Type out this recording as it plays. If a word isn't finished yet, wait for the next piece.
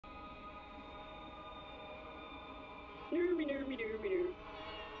Wait,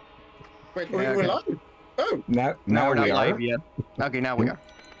 Yeah, we're okay. live? Oh! Now we're not we are. live yet. Okay, now we are.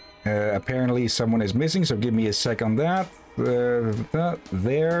 Apparently someone is missing, so give me a sec on that. There.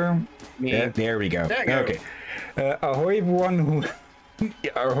 Me. There we go. There you go. Okay. Ahoy everyone.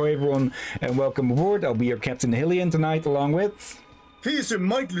 Ahoy everyone, and welcome aboard. I'll be your Captain Hillyan tonight, along with... He is a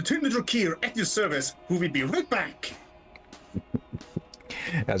mighty Lieutenant Rakir at your service, who will be right back.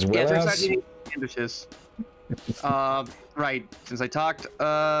 As well Yeah, as... eating sandwiches. Right. Since I talked,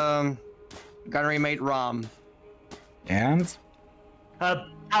 gunnery mate Rom. And...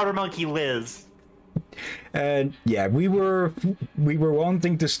 Powder Monkey Liz. And yeah, we were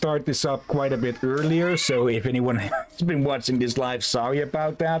wanting to start this up quite a bit earlier, so if anyone has been watching this live, sorry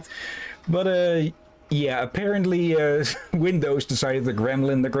about that. But yeah, apparently Windows decided to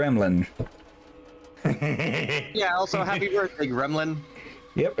gremlin the gremlin. Yeah, also happy birthday, Gremlin.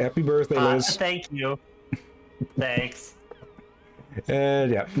 Yep, happy birthday, Liz. Thank you. Thanks.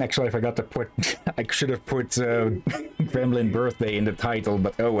 Yeah, actually I forgot to put... I should have put Gremlin birthday in the title,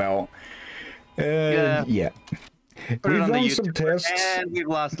 but oh well. Yeah. Put it We've on the run YouTube, some tests. and we've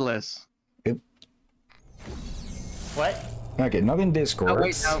lost Liz. Yep. What? Okay, not in Discord. Oh,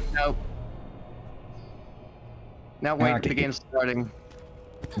 wait, no. Now wait, Okay. the game's starting.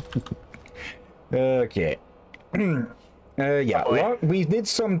 Okay. Yeah, Oh, well, we did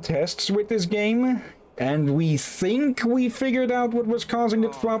some tests with this game, and we think we figured out what was causing the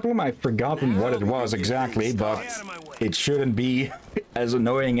problem. I've forgotten what it was exactly, but it shouldn't be as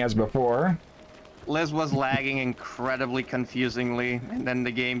annoying as before. Liz was lagging incredibly confusingly, and then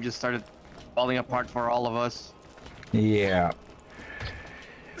the game just started falling apart for all of us. Yeah.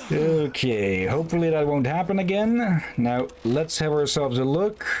 Okay, hopefully that won't happen again. Now, let's have ourselves a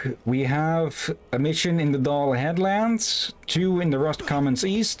look. We have a mission in the Dahl Headlands, 2 in the Rust Commons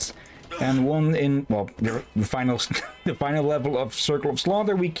East, and 1 in, well, the final the final level of Circle of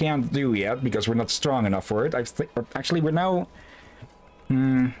Slaughter we can't do yet, because we're not strong enough for it. Actually, we're now...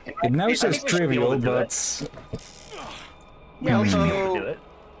 it now says trivial, but... Yeah,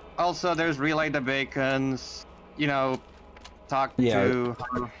 also, there's Relay the Bacons, you know, talk to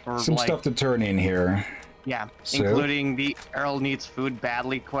her, or some like, stuff to turn in here. yeah, So? including the Earl Needs Food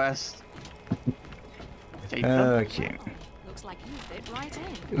Badly quest. Okay. Looks like you fit right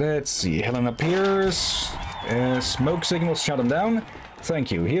in. Let's see. Helen appears. Smoke signals shut him down.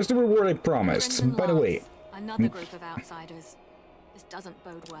 Thank you. Here's the reward I promised. Crimson By the way, Lance, another group of outsiders. This doesn't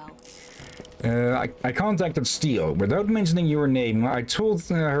bode well. I contacted Steele. Without mentioning your name, I told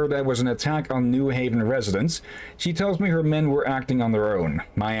her that was an attack on New Haven residents. She tells me her men were acting on their own.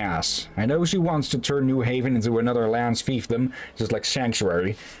 My ass. I know she wants to turn New Haven into another Lance fiefdom, just like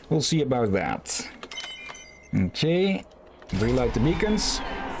Sanctuary. We'll see about that. Okay. Relight the beacons.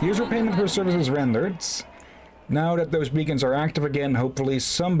 User payment for services rendered. Now that those beacons are active again, hopefully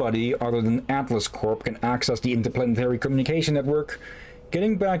somebody other than Atlas Corp can access the interplanetary communication network.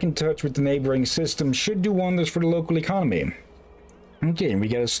 Getting back in touch with the neighboring system should do wonders for the local economy. Okay, we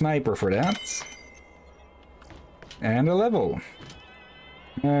get a sniper for that. And a level.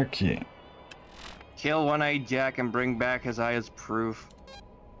 Okay. Kill One-Eyed Jack and bring back his eye as proof.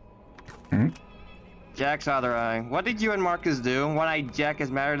 Jack's other eye. What did you and Marcus do? One-Eyed Jack is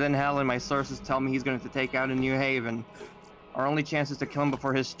madder than hell, and my sources tell me he's going to take out a New Haven. Our only chance is to kill him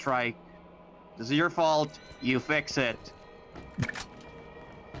before his strike. This is your fault. You fix it.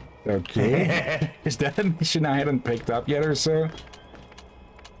 Okay. Is that a mission I haven't picked up yet or so?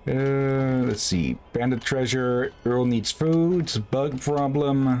 Let's see. Bandit treasure. Earl needs food. Bug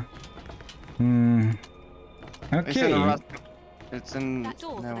problem. Okay. It's in... That's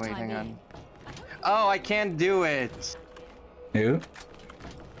all No, for the wait, time hang on. being. Oh, I can't do it. Who?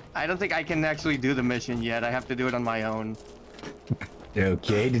 I don't think I can actually do the mission yet. I have to do it on my own.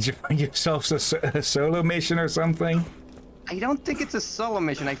 Okay, did you find yourself a solo mission or something? I don't think it's a solo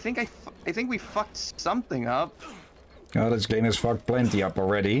mission. I think we fucked something up. Oh, this game has fucked plenty up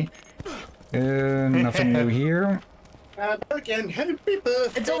already. Nothing new here. Again, happy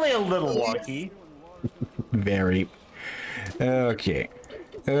birthday! It's only a little wonky. Very. Okay.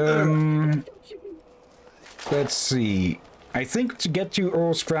 Let's see. I think to get to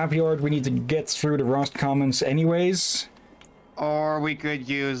Earl's Scrapyard, we need to get through the Rust Commons anyways. Or we could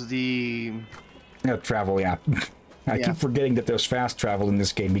use the... Travel, yeah. I keep forgetting that there's fast travel in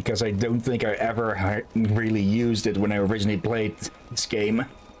this game because I don't think I ever really used it when I originally played this game.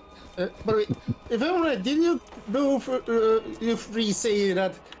 But if only, did you know you three say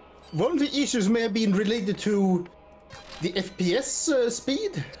that one of the issues may have been related to the FPS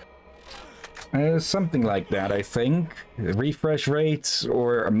speed? Something like that, I think. Refresh rates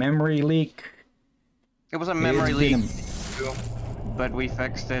or a memory leak. It was a memory It's leak, been but we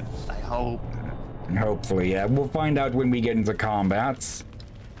fixed it. I hope. Hopefully, yeah. We'll find out when we get into combat.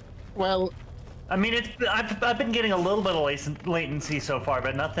 Well, I mean, I've been getting a little bit of latency so far,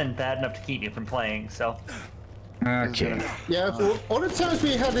 but nothing bad enough to keep me from playing. So. Okay. yeah, for all the times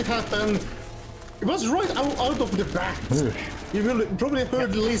we had it happen, it was right out of the bat. You will probably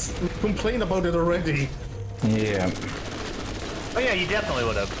heard Liz complain about it already. Yeah. Oh yeah, you definitely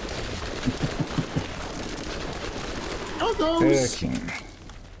would have. How goes? Okay.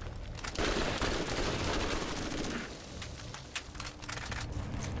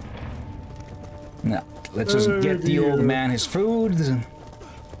 Now, let's just get the old man his food.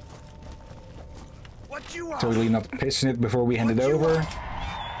 Totally not pissing it before we hand it over.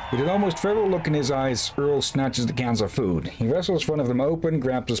 With an almost feral look in his eyes, Earl snatches the cans of food. He wrestles one of them open,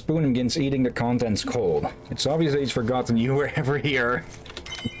 grabs a spoon, and begins eating the contents cold. It's obvious that he's forgotten you were ever here.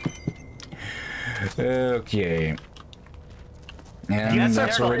 Okay. And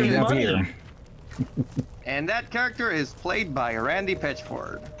that's already enough here. And that character is played by Randy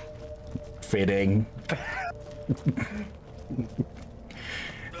Pitchford. Fitting.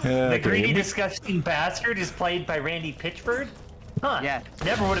 The greedy, disgusting bastard is played by Randy Pitchford? Huh. Yeah.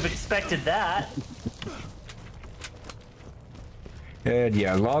 Never would have expected that. And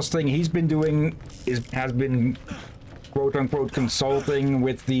yeah, last thing he's been doing has been quote-unquote consulting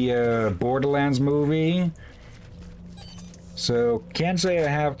with the Borderlands movie. So, can't say I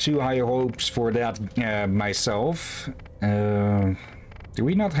have too high hopes for that myself. Do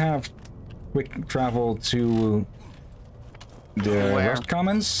we not have quick travel to the Rust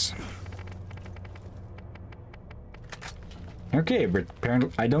Commons? Okay, but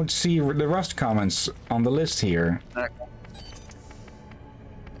apparently I don't see the Rust Commons on the list here.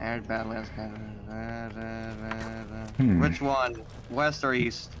 Which one? West or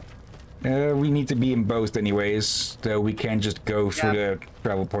east? We need to be in both anyways, so we can't just go through the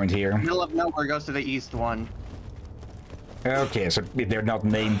travel point here. Middle of nowhere goes to the east one. Okay, so they're not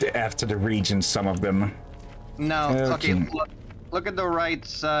named after the region, some of them. No, okay, look at the right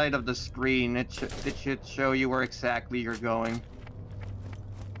side of the screen. It should show you where exactly you're going.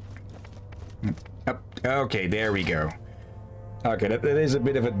 Okay, there we go. Okay, that is a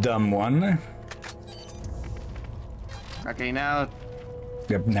bit of a dumb one. Okay, now...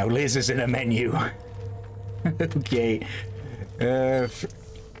 Yep, now Liz is in a menu. Okay.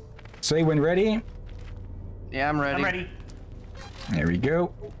 Say when ready. Yeah, I'm ready. I'm ready. There we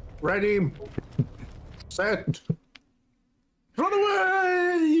go. Ready, set, run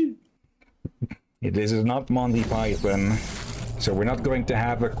away! This is not Monty Python, so we're not going to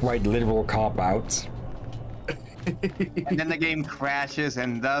have a quite literal cop-out. And then the game crashes,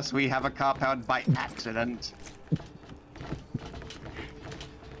 and thus we have a cop-out by accident.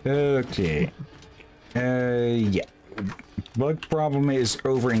 Okay. Yeah. Bug problem is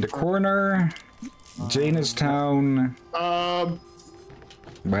over in the corner. Janestown.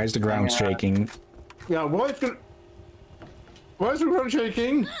 Why is the ground shaking? Yeah, why is the ground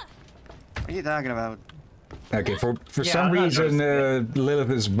shaking? What are you talking about? Okay, for some reason, Lilith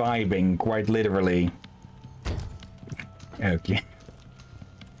is vibing, quite literally. Okay.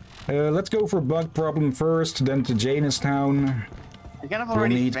 Let's go for bug problem first, then to Janestown. You kind of We'll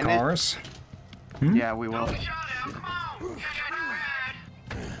already need finished. cars. Yeah, we will.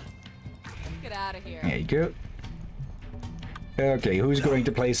 Get out of here. There you go. Okay, who's going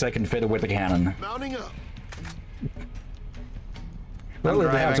to play second fiddle with the cannon? Mounting up. Well,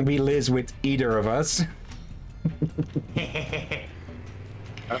 it'll have to be Liz with either of us.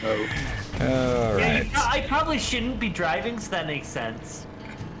 Uh-oh. Alright. Yeah, I probably shouldn't be driving, so that makes sense.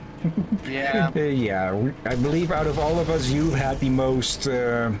 Yeah. Yeah, I believe out of all of us, you've had the most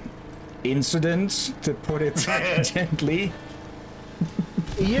incidents, to put it gently.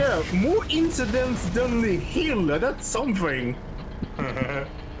 Yeah, more incidents than the hill, that's something. I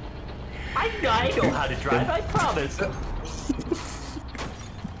know how to drive, I promise.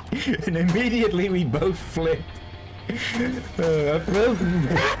 And immediately we both flipped.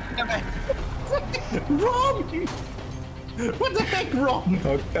 Wrong! What the heck, wrong?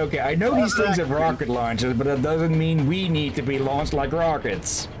 Okay, I know these things have rocket launchers, but that doesn't mean we need to be launched like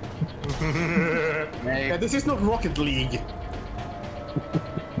rockets. Yeah, this is not Rocket League.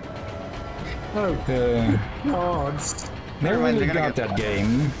 Oh, gods. Never mind, really they're gonna got get that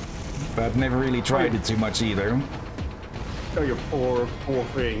game, but never really tried it too much either. Oh, you poor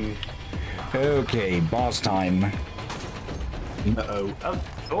thing. Okay, boss time. Uh-oh. Oh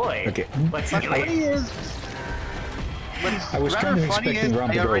boy. Okay. Let's see. Funny is... I was kind of expecting Ron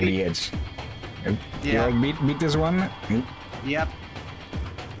to go over the edge. You Yeah. all beat this one? Yep.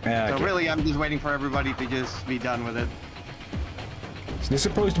 So really, I'm just waiting for everybody to just be done with it. Is this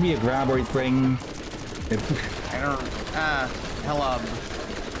supposed to be a grabber thing? I don't... Hello.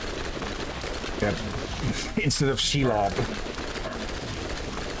 Yep. Instead of Shelob.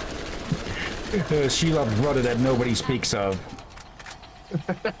 Shelob's brother that nobody speaks of.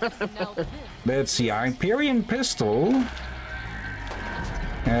 Let's see, Hyperion pistol.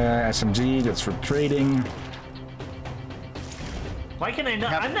 SMG, that's for trading. Why can I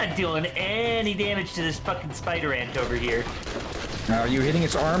not? I'm not dealing any damage to this fucking spider ant over here. Are you hitting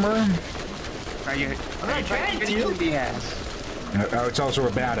its armor? Are you? I'm not trying to. The ass. Oh, it's also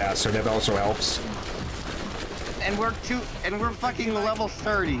a badass, so that also helps. And we're fucking level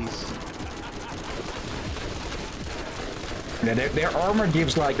 30s. Yeah, their armor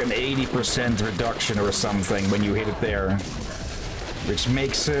gives like an 80% reduction or something when you hit it there. Which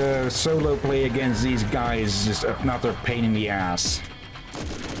makes solo play against these guys just another pain in the ass.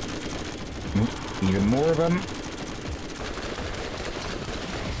 Even more of them.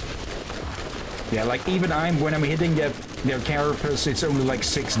 Yeah, like even when I'm hitting their carapace, it's only like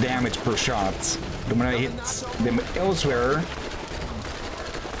 6 damage per shot. But when I hit them elsewhere,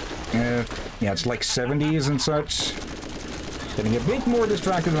 yeah, it's like 70s and such. Getting a bit more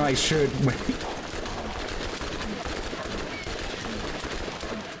distracted than I should.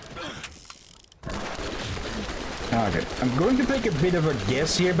 Okay, I'm going to take a bit of a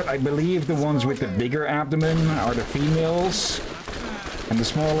guess here, but I believe the ones with the bigger abdomen are the females, and the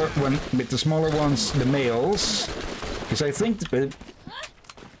smaller one with the smaller ones, the males. Because I think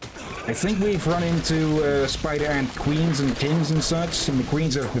we've run into spider ant queens and kings and such, and the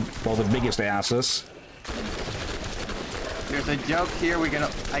queens are the biggest asses. There's a joke here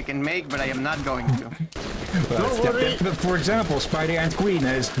I can make, but I am not going to. But for example, Spider Ant Queen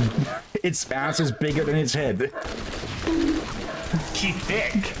is its ass is bigger than its head. She's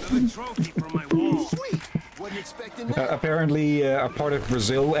thick. Apparently, a part of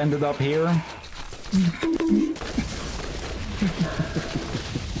Brazil ended up here.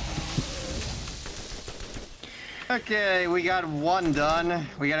 Okay, we got one done.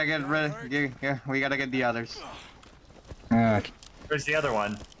 We gotta get rid. Yeah, we gotta get the others. Where's the other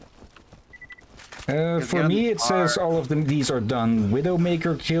one? For me, it says all of these are done.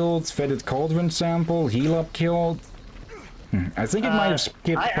 Widowmaker killed, Fetid Cauldron sample, Heal Up killed. I think it might have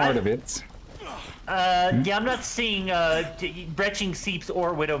skipped part of it. Yeah, I'm not seeing Retching Seeps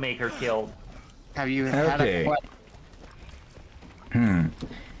or Widowmaker killed. Have you had a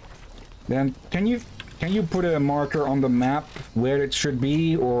Then can you put a marker on the map where it should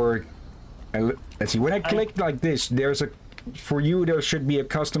be, or let's see. When I click like this, there's a for you there should be a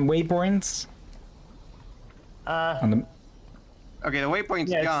custom waypoint. On the... Okay, the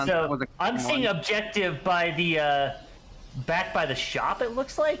waypoint's gone. So I'm seeing objective by the back by the shop. It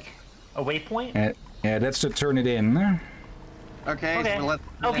looks like a waypoint. Yeah, that's to turn it in. Okay. So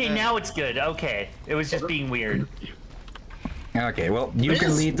okay, now it's good. Okay, it was just being weird. Okay, well, you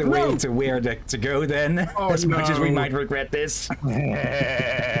can lead the way to where to go then, as much as we might regret this. Time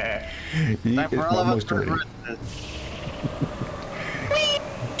for all of us to regret this.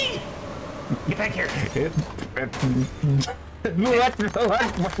 Get back here. What?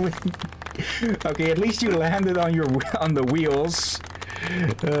 Okay, at least you landed on the wheels.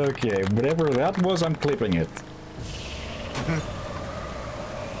 Okay, whatever that was, I'm clipping it.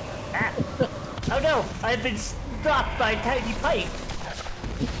 Oh no! I've been stopped by a tiny pipe.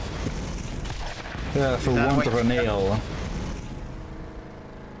 For want of a nail.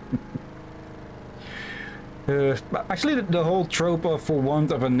 Actually, the whole trope of for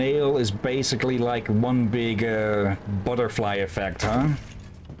want of a nail is basically like one big butterfly effect, huh?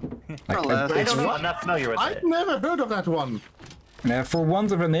 I don't know. I'm not familiar with it. I've never heard of that one. For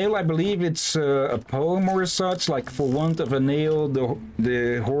want of a nail, I believe it's a poem or such. Like, for want of a nail,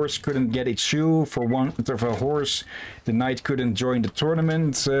 the horse couldn't get its shoe. For want of a horse, the knight couldn't join the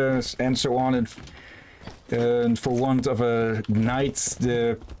tournament, and so on. And for want of a knight,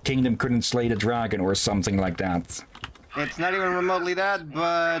 the kingdom couldn't slay the dragon, or something like that. It's not even remotely that,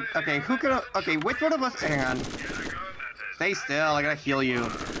 but okay, who could? Okay, which one of us? Hang on. Stay still. I gotta heal you.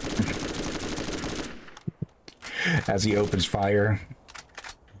 As he opens fire.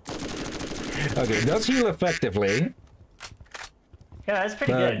 Okay, it does heal effectively. Yeah, that's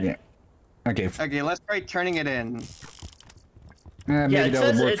pretty good. Yeah. Okay. Okay, let's try turning it in. Maybe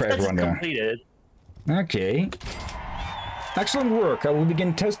that will work for everyone now. Completed. Okay. Excellent work. I will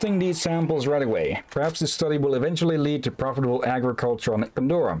begin testing these samples right away. Perhaps this study will eventually lead to profitable agriculture on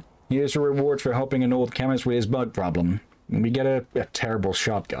Pandora. Here's a reward for helping an old chemist with his bug problem. We get a terrible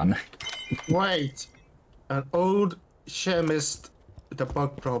shotgun. Wait. An old chemist the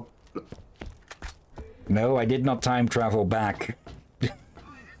bug problem. No, I did not time travel back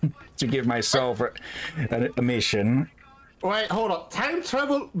to give myself a mission. Wait, hold on. Time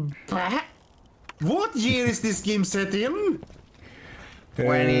travel back? What year is this game set in?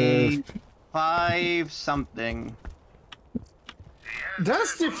 25 something.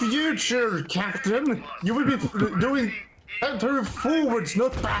 That's the future, Captain. You will be doing time travel forwards,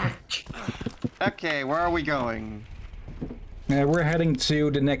 not back. Okay, where are we going? We're heading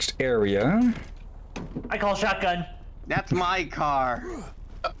to the next area. I call shotgun. That's my car.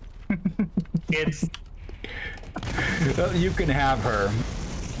 It's You can have her.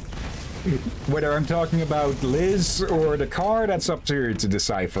 Whether I'm talking about Liz or the car, that's up to you to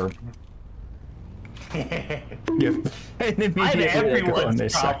decipher. Yep. I'm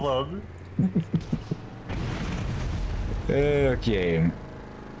everyone's problem. Okay.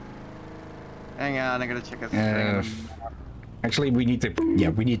 Hang on, I gotta check this thing. Actually, we need to. Yeah,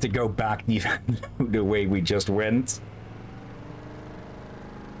 we need to go back the way we just went.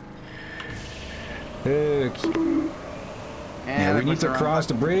 Okay. Yeah, we need to cross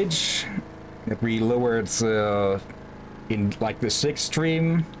the bridge that we lowered in like the 6th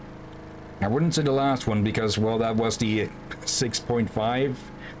stream. I wouldn't say the last one because, well, that was the 6.5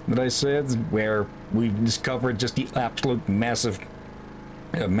 that I said, where we discovered just the absolute massive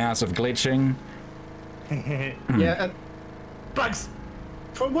glitching. Yeah, and Bugs.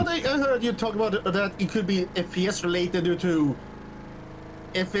 from what I heard you talk about that it could be FPS related due to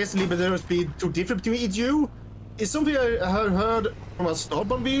FPS limiter speed too different between each you. Is something I have heard from a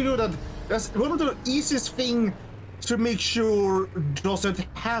Starbound video that that's one of the easiest thing to make sure doesn't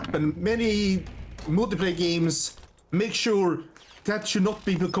happen. Many multiplayer games make sure that should not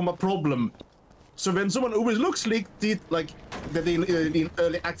become a problem. So when someone overlooks like that in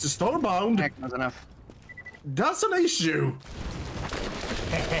early access Starbound, Heck, that's enough. that's an issue.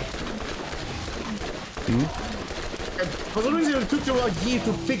 And for some reason it took you a year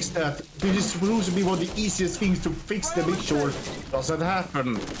to fix that. It is supposed to be one of the easiest things to fix to make sure it doesn't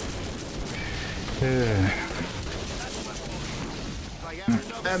happen.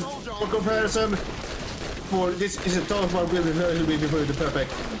 And for comparison, for this is a talk about really the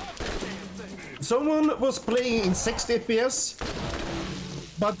perfect. Someone was playing in 60 FPS,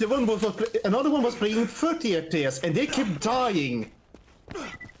 but another one was playing 30 FPS, and they kept dying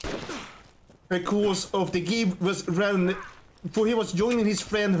because of the game was run. For he was joining his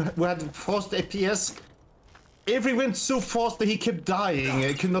friend who had fast FPS. Everything went so fast that he kept dying.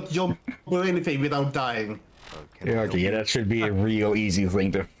 He could not jump or anything without dying. Yeah, okay, that should be a real easy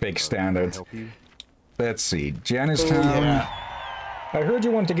thing to fix standard. Let's see, Janistown. Yeah. I heard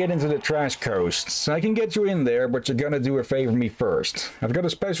you want to get into the trash coasts. I can get you in there, but you're gonna do a favor me first. I've got a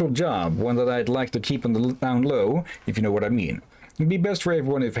special job, one that I'd like to keep on the down low, if you know what I mean. It'd be best for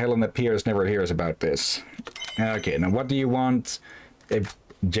everyone if Helen Pierce never hears about this. Okay, now what do you want? If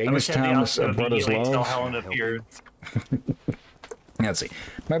Janistown is a brother's love? Let's see.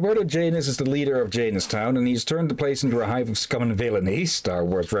 My brother Janus is the leader of Janistown, and he's turned the place into a hive of scum and villainy, Star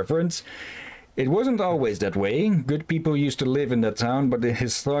Wars reference. It wasn't always that way. Good people used to live in that town, but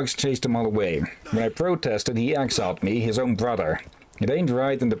his thugs chased them all away. When I protested, he exiled me, his own brother. It ain't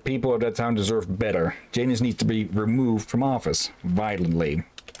right, and the people of that town deserve better. Janus needs to be removed from office, violently.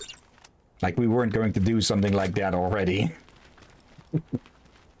 Like we weren't going to do something like that already.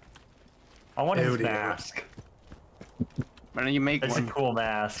 I want his mask. Why don't you make It's one? a cool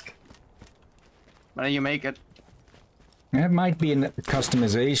mask. Why don't you make it? It might be in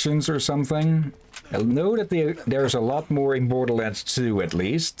customizations or something. I'll know that there's a lot more in Borderlands 2, at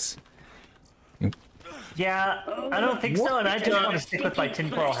least. Yeah, I don't think so, and I just want to stick with my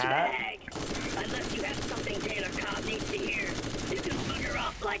tinfoil hat. Unless you have something Taylor Cobb needs to hear, you can bugger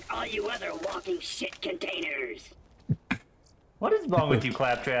off like all you other walking shit containers. What is wrong with you,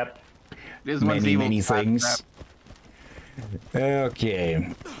 Claptrap? This one's evil. Many things. Okay.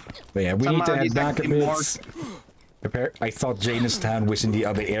 But yeah, we need to head back a bit. I thought Janistown was in the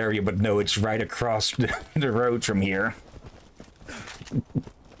other area, but no, it's right across the road from here.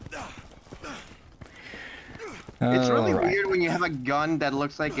 It's really weird when you have a gun that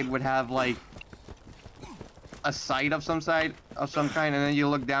looks like it would have like a sight of some kind, and then you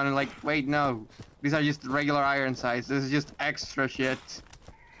look down and like, wait, no, these are just regular iron sights. This is just extra shit.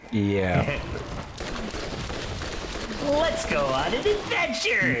 Yeah. Let's go on an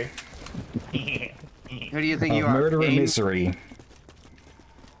adventure! Who do you think you are? Murder and Kane? misery.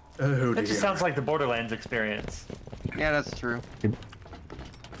 Oh, That just dear. sounds like the Borderlands experience. Yeah, that's true.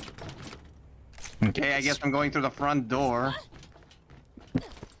 Okay, I guess I'm going through the front door.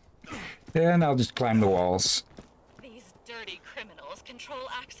 And I'll just climb the walls. These dirty criminals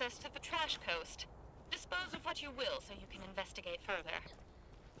access to the trash coast. Dispose of what you will so you can investigate further.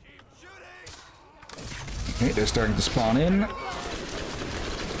 Okay, they're starting to spawn in.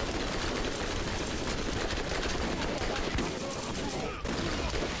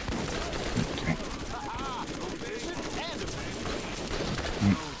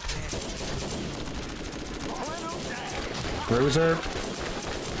 Bruiser.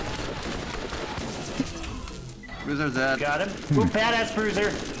 Bruiser's dead. Got him. Ooh, badass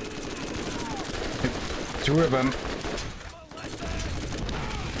Bruiser. 2 of them.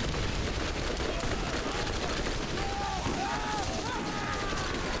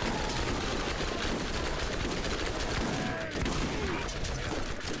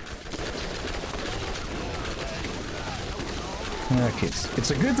 Okay,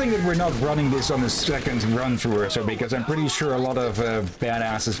 it's a good thing that we're not running this on the second run through or so, because I'm pretty sure a lot of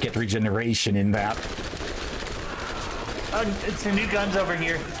badasses get regeneration in that. It's some new guns over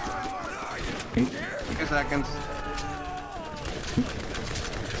here. 2 seconds.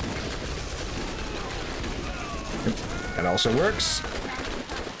 That also works.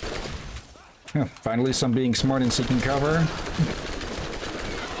 Oh, finally, some being smart and seeking cover.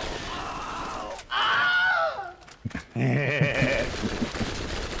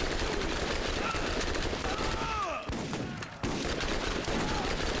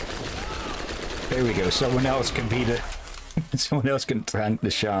 There we go. Someone else can beat it. Someone else can tank the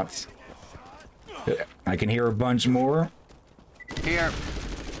shots. I can hear a bunch more. Here.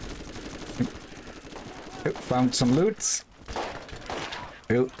 Oh, found some loot.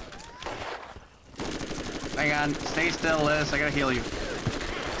 Oh. Hang on. Stay still, Liz. I gotta heal you.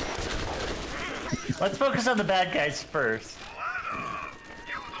 Let's focus on the bad guys first.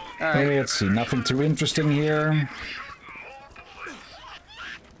 Alright. Let's see. Nothing too interesting here.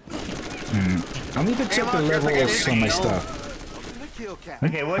 I'll need to check the levels on my stuff.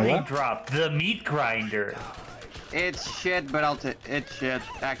 Okay, what did he What? drop? The meat grinder. It's shit, but it's shit.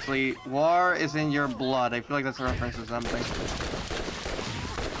 Actually, war is in your blood. I feel like that's a reference to something.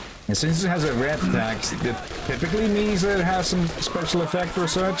 And since it has a red text, it typically means that it has some special effect or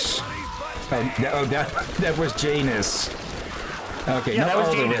such. Oh, that was Janus. Okay, Yeah, not that was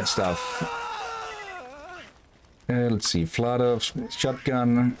all the Janus. red stuff. Let's see, flood of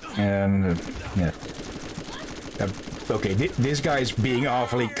shotgun and yeah. Okay, this guy's being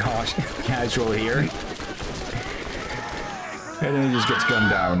awfully casual here, and then he just gets gunned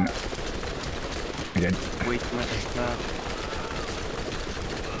down. Again. Way too much stuff.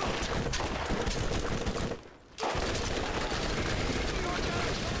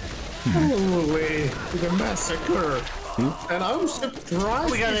 Holy, the massacre! And I'm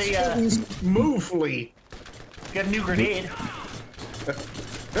surprised We got it's a, going smoothly. Got a new grenade.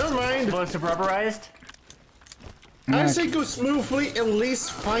 Never mind. Explosive rubberized. I say go smoothly, at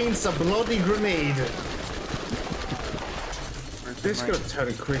least finds a bloody grenade. This could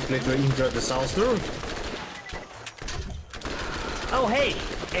turn quickly to injure disaster. Oh, hey,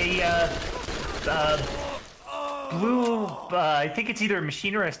 a blue. I think it's either a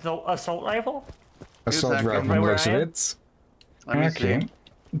machine or a assault rifle. Assault Exactly. rifle Right where looks I of am? it. Let me Okay.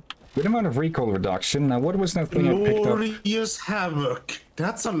 see. Good amount of recoil reduction. Now, what was that thing I picked up? Glorious Havoc.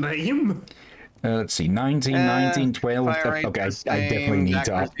 That's a name. Let's see, 19, 19, 12. Fire rate Okay, I the same, definitely need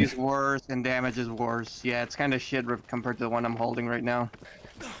to up. accuracy is worse and damage is worse. Yeah, it's kind of shit compared to the one I'm holding right now.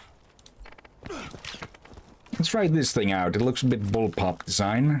 Let's try this thing out. It looks a bit bullpup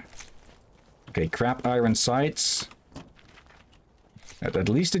design. Okay, crap iron sights. At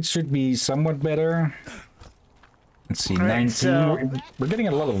least it should be somewhat better. Let's see, Right, 19. so- We're getting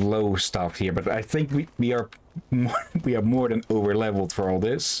a lot of low stuff here, but I think we are more than over leveled for all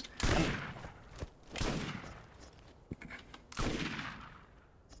this.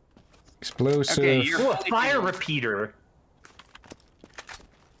 Explosive. Okay, you're Ooh, a fully fire healed. repeater.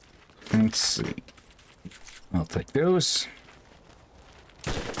 Let's see. I'll take those.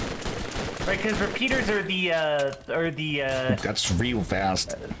 Right, because repeaters are the That's real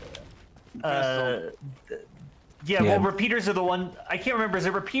fast. yeah, Yeah. well, repeaters are the one. I can't remember. Is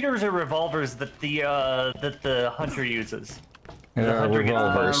it repeaters or revolvers that the hunter uses? hunter gets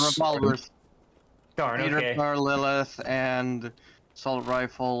Revolvers. Revolvers. Darn. Peter, Okay. Lilith, and assault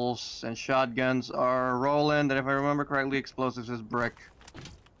rifles and shotguns are Roland, and if I remember correctly, explosives is Brick.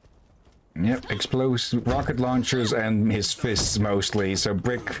 Yep, explosive rocket launchers and his fists mostly, so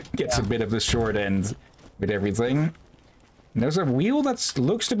Brick gets a bit of the short end with everything. There's a wheel that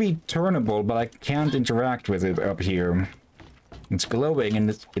looks to be turnable, but I can't interact with it up here. It's glowing and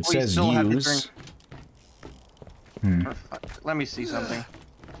it We says still have to use. Let me see something.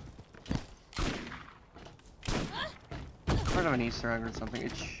 heard of an Easter egg or something.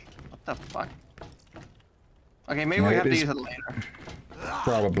 What the fuck? Okay, maybe we have to use it later.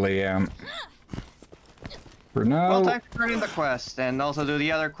 Probably, For now... Well, time to turn in the quest, and also do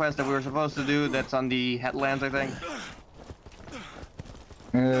the other quest that we were supposed to do that's on the headlands, I think.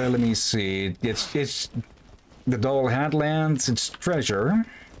 Let me see. It's the Doll Headlands, it's treasure.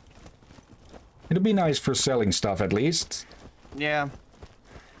 It'll be nice for selling stuff, at least. Yeah.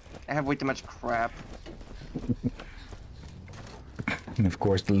 I have way too much crap. And of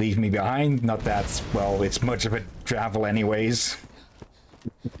course, to leave me behind, not that, well, it's much of a travel anyways.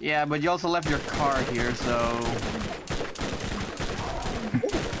 Yeah, but you also left your car here, so...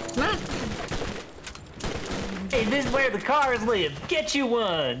 Hey, this is where the cars live. Get you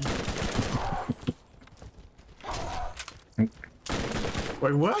one.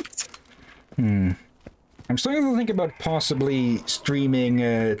 Wait, what? I'm starting to think about possibly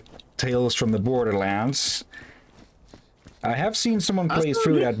streaming Tales from the Borderlands. I have seen someone play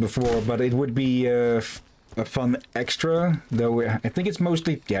through that before, but it would be a fun extra. Though I think it's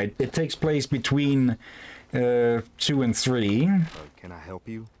mostly, yeah, it takes place between 2 and 3. Can I help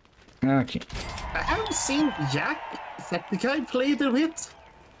you? Okay. I haven't seen the guy play the bit,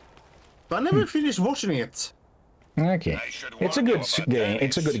 but I never finished watching it. Okay. It's a good game.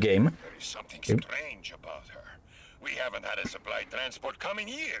 It's a good game. There is something strange about her. We haven't had a supply transport come in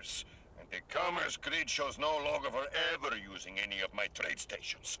years. And the commerce grid shows no log of her ever using any of my trade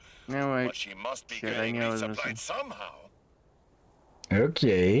stations. No, wait. But she must be Shit, getting I know resupplied somehow.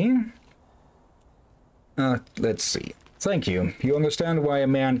 Okay. Let's see. Thank you. You understand why a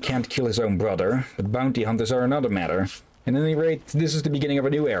man can't kill his own brother, but bounty hunters are another matter. At any rate, this is the beginning of a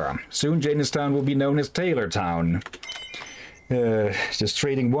new era. Soon Jamestown will be known as Taylortown. Just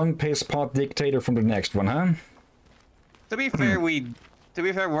trading one piss-pot dictator from the next one, huh? To be fair, we're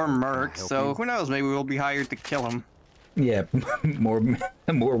mercs, so who knows, maybe we'll be hired to kill him. Yeah, more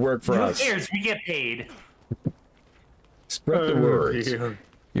work for us. Who cares? We get paid. Spread the word.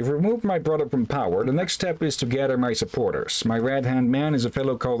 You've removed my brother from power. The next step is to gather my supporters. My right-hand man is a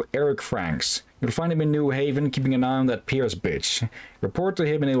fellow called Eric Franks. You'll find him in New Haven, keeping an eye on that Pierce bitch. Report to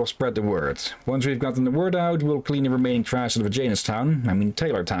him and he will spread the word. Once we've gotten the word out, we'll clean the remaining trash out of Jamestown. I mean,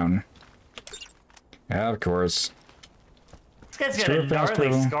 Taylortown. Yeah, of course. This guy's got a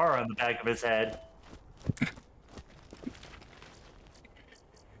gnarly scar on the back of his head.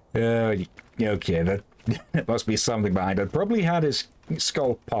 Okay, that must be something behind it. Probably had his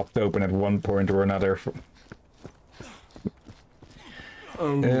skull popped open at one point or another.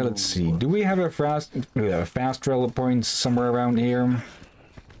 Let's see. Do we have a fast travel point somewhere around here?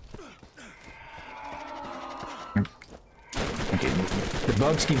 Okay. The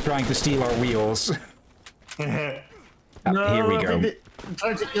bugs keep trying to steal our wheels. No, here we go. They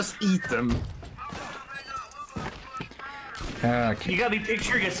try to just eat them. Okay. You got me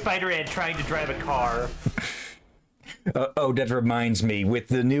picturing a Spider-Man trying to drive a car. Oh, that reminds me. With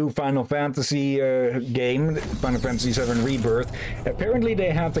the new Final Fantasy game, Final Fantasy VII Rebirth, apparently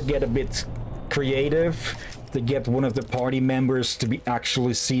they had to get a bit creative to get one of the party members to be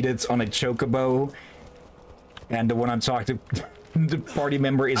actually seated on a chocobo. And the one I'm talking to, the party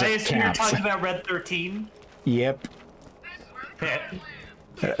member is a cat. You're talking about Red 13? Yep.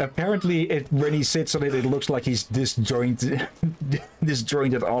 Apparently, when he sits on it, it looks like he's disjointed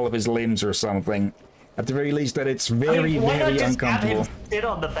all of his limbs or something. At the very least, that it's very, why very not just uncomfortable. Have him sit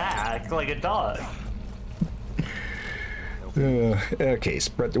on the back like a dog. Okay,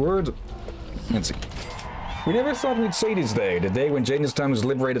 spread the word. Let's see. We never thought we'd see this day, the day when Jamestown was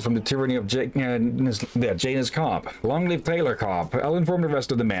liberated from the tyranny of Janus Cobb. Long live Taylor Cobb. I'll inform the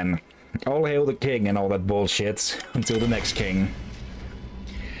rest of the men. All hail the king and all that bullshit. Until the next king.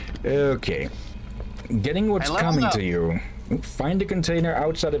 Okay. Getting what's coming to you. Find a container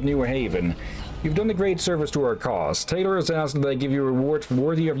outside of New Haven. You've done a great service to our cause. Taylor has asked that I give you a reward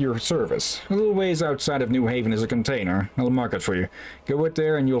worthy of your service. A little ways outside of New Haven is a container. I'll mark it for you. Go out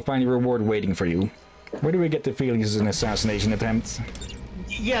there and you'll find your reward waiting for you. Where do we get the feeling this is an assassination attempt?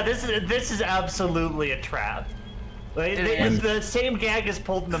 Yeah, this is absolutely a trap. Like, the same gag is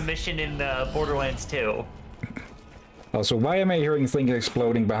pulled in the mission in Borderlands 2. Also, why am I hearing things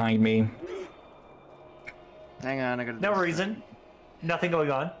exploding behind me? Hang on, I gotta... No reason. Nothing going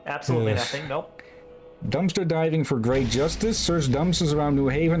on. Absolutely nothing. Nope. Dumpster diving for great justice. Search dumpsters around New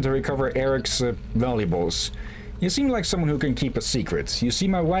Haven to recover Eric's valuables. You seem like someone who can keep a secret. You see,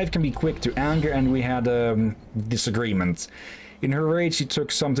 my wife can be quick to anger, and we had a disagreement. In her rage, she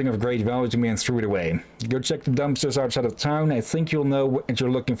took something of great value to me and threw it away. Go check the dumpsters outside of town. I think you'll know what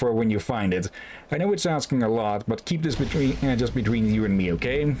you're looking for when you find it. I know it's asking a lot, but keep this just between you and me,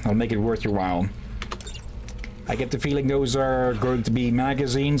 okay? I'll make it worth your while. I get the feeling those are going to be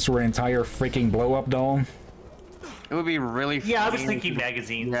magazines or an entire freaking blow-up doll. It would be really funny. Yeah, I was thinking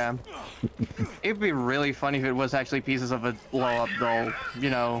magazines. Yeah. It'd be really funny if it was actually pieces of a blow-up doll. You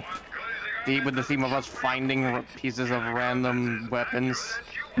know, with the theme of us finding pieces of random weapons.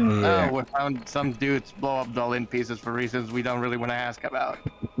 Yeah. Oh, we found some dude's blow-up doll in pieces for reasons we don't really want to ask about.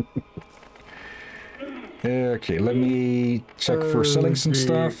 Okay, let me check for selling some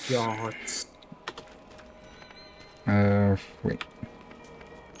stuff. Wait.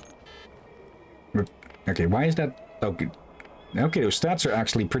 Okay, why is that? Okay, okay, those stats are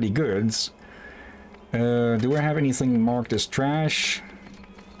actually pretty good. Do I have anything marked as trash?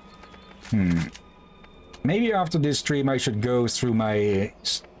 Maybe after this stream I should go through my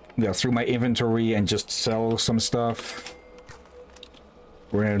inventory and just sell some stuff.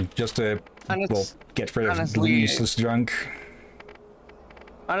 Or just well, get rid of the useless junk.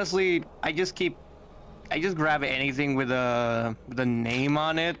 Honestly, I just grab anything with a name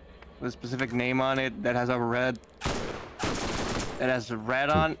on it, with a specific name on it that has a red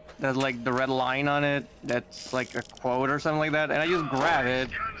on, that's like the red line on it, that's like a quote or something like that, and I just grab it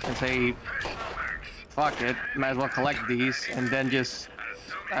and say, fuck it, might as well collect these, and then just,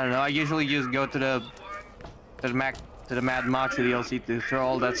 I don't know, I usually just go to the Mad Moxie DLC to throw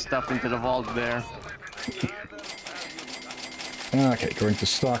all that stuff into the vault there. Okay, going to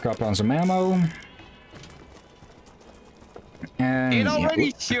stock up on some ammo. And it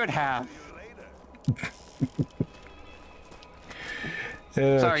already should have.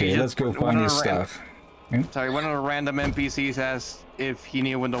 Okay, let's go find his stuff. Sorry, one of the random NPCs asked if he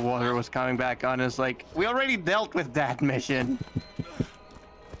knew when the water was coming back on. It's like, we already dealt with that mission.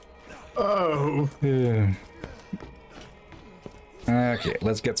 Oh. Yeah. Okay,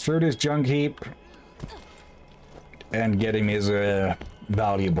 let's get through this junk heap and get him his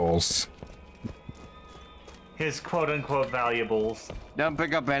valuables. His quote-unquote valuables. Don't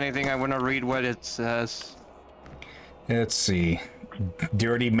pick up anything. I want to read what it says. Let's see.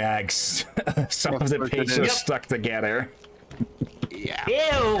 Dirty mags. Some of the pages are stuck together. Yeah.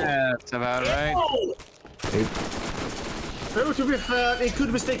 Ew! That's about right. Though to be fair, it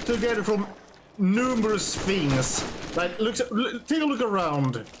could be stuck together from numerous things. Like, take a look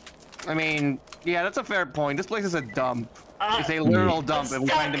around. I mean, yeah, that's a fair point. This place is a dump. It's a literal dump, and we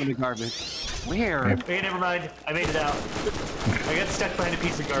find them in the garbage. Where? Okay, never mind. I made it out. I got stuck behind a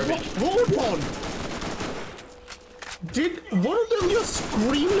piece of garbage. Hold on! Did one of them just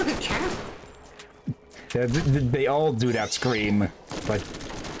scream like a cat? Yeah, they all do that scream. But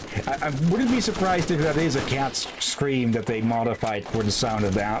I wouldn't be surprised if that is a cat scream that they modified for the sound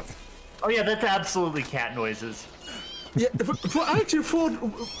of that. Oh yeah, that's absolutely cat noises. Yeah, I actually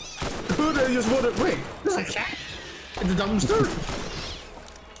thought I just wanted, wait, there's a cat in the dumpster?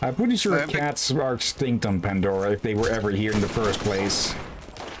 I'm pretty sure cats are extinct on Pandora if they were ever here in the first place.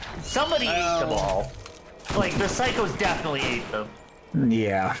 Somebody ate them all. Like, the psychos definitely ate them.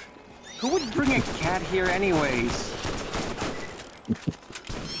 Yeah. Who would bring a cat here anyways?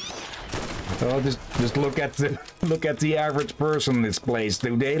 Oh, just look at the average person in this place.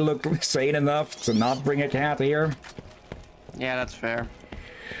 Do they look sane enough to not bring a cat here? Yeah, that's fair.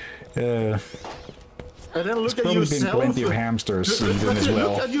 And then look at probably yourself. Been plenty of hamsters eaten as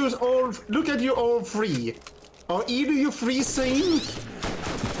well. Look at you all three. Are either you three sane?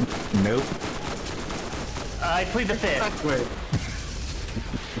 Nope. I plead the fifth. Wait.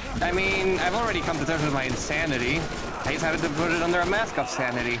 I mean, I've already come to terms with my insanity. I just had to put it under a mask of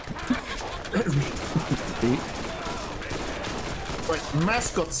sanity. Wait,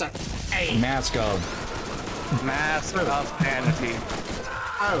 mascot set. Hey. Mask of sanity.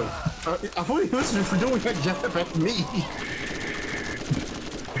 Oh, I thought you were doing a jab at me.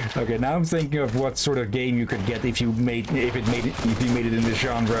 Okay, now I'm thinking of what sort of game you could get if you made it in the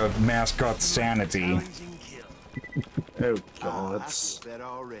genre of mascot sanity. Oh God.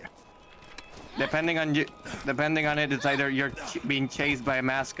 Depending on it, it's either you're being chased by a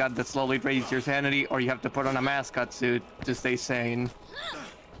mascot that slowly raises your sanity, or you have to put on a mascot suit to stay sane.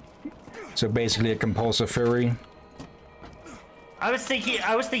 So basically a compulsive furry. I was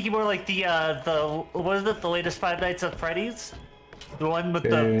thinking more like the what is it, the latest Five Nights at Freddy's? The one with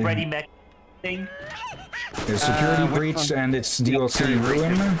the Freddy mech thing? The security breach and its DLC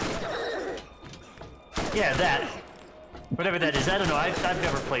ruin? Yeah, that. Whatever that is, I don't know. I've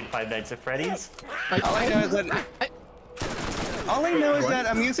never played Five Nights at Freddy's. All I know is that,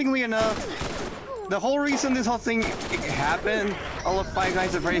 amusingly enough, the whole reason this whole thing happened, all of Five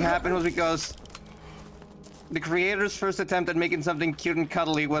Nights at Freddy's happened, was because the creator's first attempt at making something cute and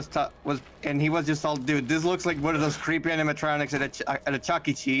cuddly and he was just all, dude, this looks like one of those creepy animatronics at a Chuck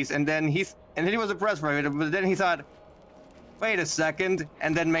E. Cheese, and then And then he was impressed by it, but then he thought, wait a second,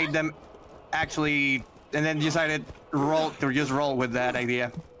 and then made them actually, and then decided to just roll with that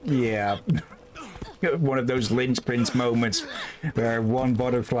idea. Yeah. One of those Lynch Prince moments where one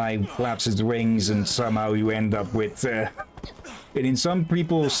butterfly flaps its wings and somehow you end up with, and in some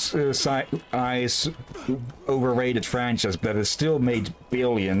people's eyes, overrated franchise, but it's still made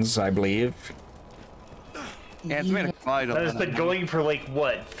billions, I believe. Yeah, it's made a quite a lot. That has been going for like,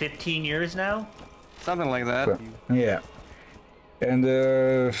 what, 15 years now? Something like that. But, yeah.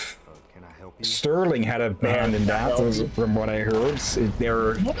 And, Sterling had a hand in that, from what I heard.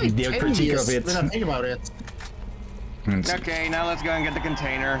 Their critique of it. When I think about it. Okay, now let's go and get the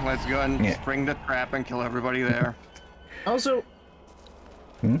container. Let's go and spring the trap and kill everybody there. Also,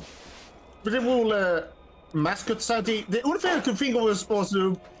 with the whole mascot society, the only thing I could think of was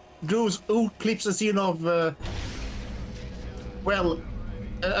also those old clips I've seen of, well,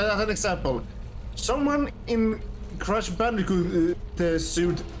 as an example, someone in Crash Bandicoot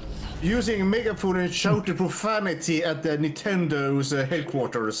suit using a megaphone and shouted profanity at the Nintendo's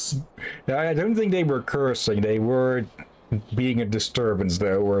headquarters. I don't think they were cursing. They were being a disturbance,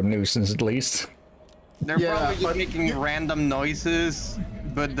 though, or a nuisance at least. They're probably just making random noises,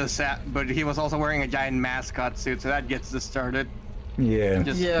 but but he was also wearing a giant mascot suit, so that gets us started. Yeah.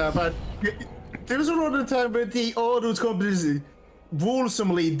 Yeah, but there was another time when the autos companies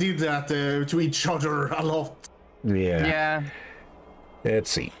wholesomely did that to each other a lot. Yeah. Yeah. Let's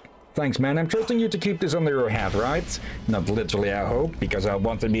see. Thanks, man. I'm trusting you to keep this under your hat, right? Not literally, I hope, because I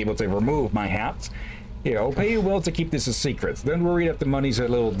want to be able to remove my hat. Yeah, I'll pay you well to keep this a secret. Don't worry that the money's a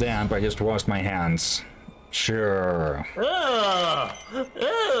little damp. I just washed my hands. Sure.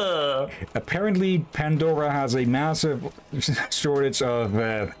 Apparently, Pandora has a massive shortage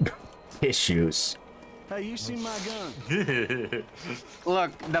of tissues. Hey, you seen my gun?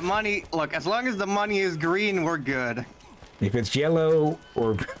 Look, the money. Look, as long as the money is green, we're good. If it's yellow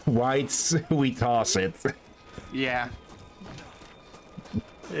or white, we toss it. Yeah.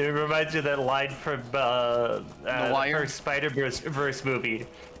 It reminds me of that line from the Wire? first Spider-Verse movie.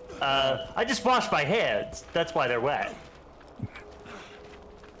 I just washed my hands. That's why they're wet.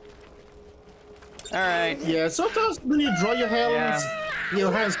 Alright. Yeah, sometimes when you dry your hands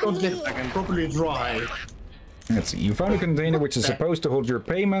don't get properly dry. Let's see. You found a container which is supposed to hold your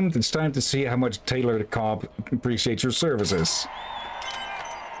payment. It's time to see how much Taylor the Cop appreciates your services.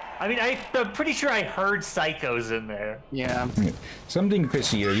 I mean, I'm pretty sure I heard Psychos in there. Yeah. Something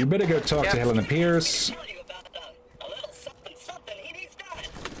fishy here. You better go talk to Helena Pierce.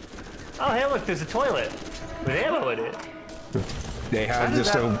 Oh, hey, look, there's a toilet with ammo in it. They have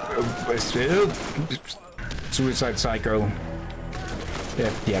just a Suicide Psycho.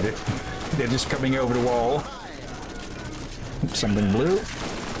 Yeah, they're just coming over the wall. Something blue.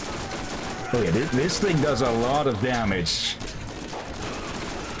 Oh yeah, this thing does a lot of damage.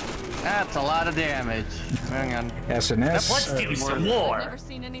 That's a lot of damage. Hang on. SNS. Let's do some more. I've never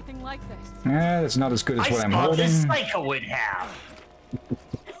seen anything like this. That's not as good as what I'm I holding. this Psycho would have.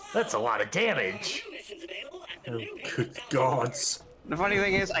 That's a lot of damage. Oh, good gods. The funny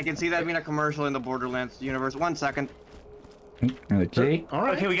thing is, I can see that being a commercial in the Borderlands universe. 1 second. Okay. All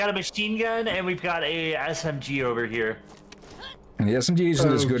right. Okay, we got a machine gun and we've got a SMG over here. And the SMG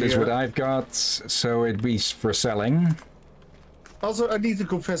isn't as good as what I've got, so it'd be for selling. Also, I need to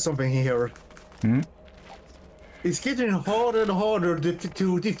confess something here. It's getting harder and harder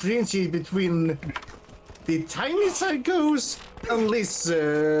to differentiate between the tiny psychos and Liz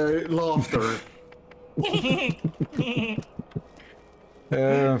laughter.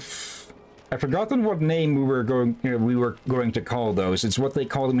 I've forgotten what name we were going to call those. It's what they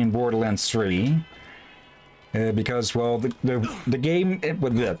call them in Borderlands 3. Because, well, the game,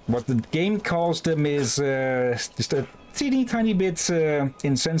 what the game calls them is just a teeny tiny bit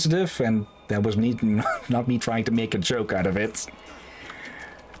insensitive, and that was not me trying to make a joke out of it.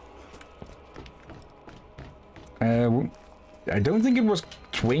 I don't think it was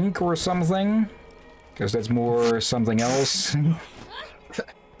twink or something, because that's more something else.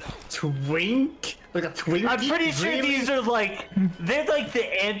 Twink? Like a twink? I'm pretty sure these are like, they're like the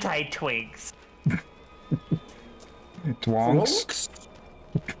anti-twinks. Twonks?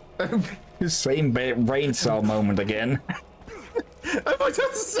 Same brain cell moment again. I was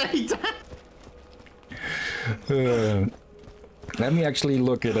about to say that. Let me actually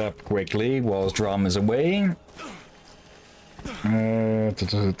look it up quickly while Drum is away.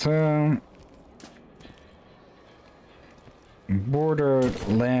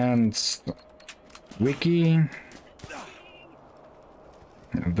 Borderlands wiki.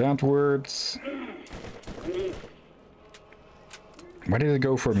 That words. Why did it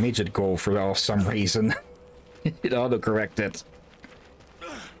go for midget golf for some reason? It auto-corrected.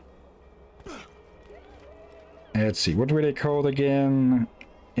 Let's see, what were they called again?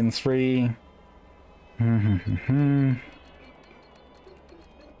 In 3. And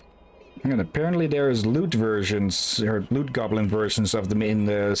apparently there's loot versions, or loot goblin versions of them in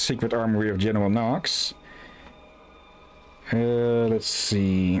the secret armory of General Knox. Let's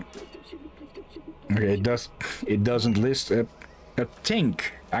see. Okay, it doesn't list a tink.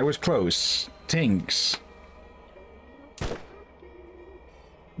 I was close. Tinks.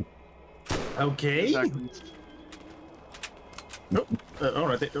 Okay. Nope.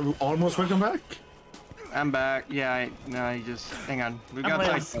 Alright, almost welcome back. I'm back. Yeah, no, you just hang on. We got side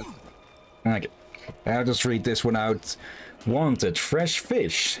quest. Okay, I'll just read this one out. Wanted, fresh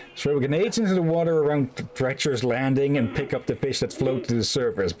fish. Throw grenades into the water around Treacher's Landing and pick up the fish that float to the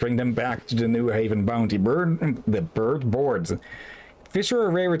surface. Bring them back to the New Haven bounty the bird board. Fish are a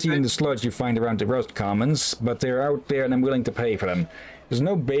rarity in the sludge you find around the Rust Commons, but they're out there and I'm willing to pay for them. There's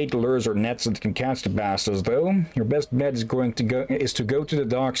no bait, lures, or nets that can catch the bastards, though. Your best bet is to go to the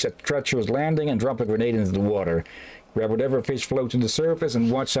docks at Treacher's Landing and drop a grenade into the water. Grab whatever fish float to the surface and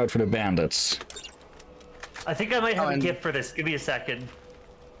watch out for the bandits. I think I might have a gift for this. Give me a second.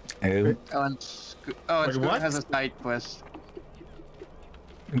 Oh, it's good. It has a side quest.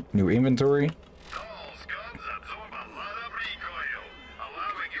 New inventory.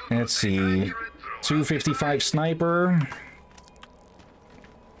 Let's see. 255 sniper.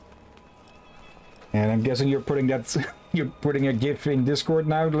 And I'm guessing you're putting a GIF in Discord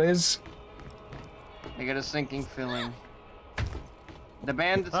now, Liz? I get a sinking feeling. The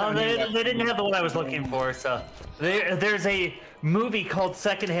bandits. Oh, they didn't have the one I was looking for. So there's a movie called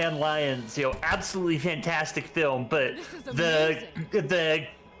Secondhand Lions. You know, absolutely fantastic film. But the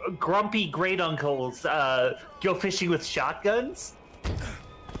grumpy great uncles go fishing with shotguns.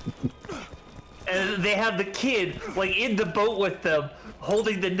 And they have the kid like in the boat with them,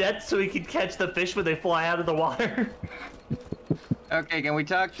 holding the net so he can catch the fish when they fly out of the water. Okay, can we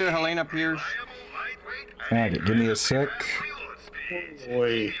talk to Helena Pierce? Okay, give me a sec.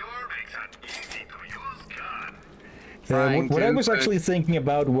 Wait. What I was actually thinking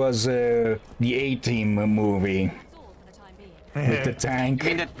about was the A-Team movie. With the tank.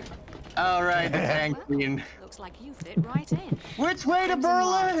 Oh, right, the tank scene. Looks like you fit right in. Which way to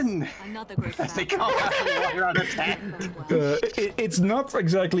Berlin? Another group As they call out the water on a tank. It's not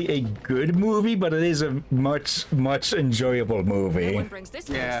exactly a good movie, but it is a much enjoyable movie. No one brings this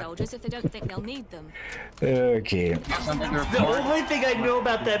many soldiers if they don't think they'll need them. Okay. The only thing I know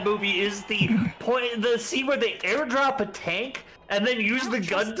about that movie is the scene where they airdrop a tank and then use the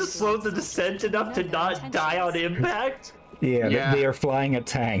gun to slow the descent enough to not die on impact. Yeah. They are flying a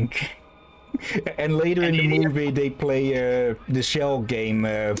tank. And later in the movie, they play the shell game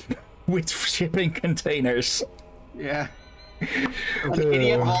with shipping containers. Yeah. An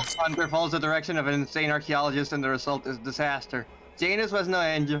idiot vault hunter follows the direction of an insane archaeologist, and the result is disaster. Janus was no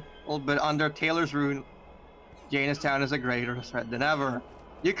angel, but under Taylor's rule, Janustown is a greater threat than ever.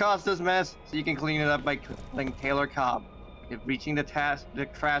 You caused this mess, so you can clean it up by killing Taylor Cobb. If reaching the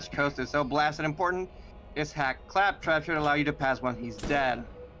trash coast is so blasted important, this hack claptrap should allow you to pass when he's dead.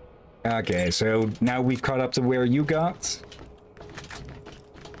 Okay, so now we've caught up to where you got?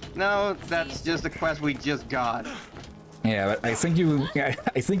 No, that's just the quest we just got. Yeah, but I think you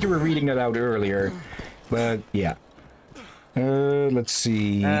were reading that out earlier. But yeah. Let's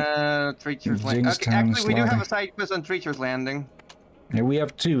see. Treacher's Landing. Okay, actually, we do have a side quest on Treacher's Landing. Yeah, we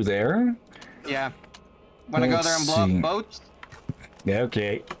have 2 there. Yeah. Wanna go there and blow up boats? Yeah,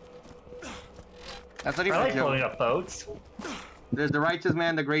 okay. That's what he I like blowing up boats. There's the Righteous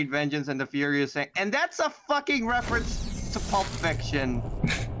Man, the Great Vengeance, and the Furious Saint. And that's a fucking reference to Pulp Fiction.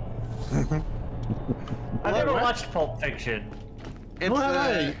 I've never watched Pulp Fiction.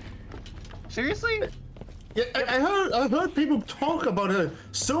 It's seriously? Yeah, I heard people talk about it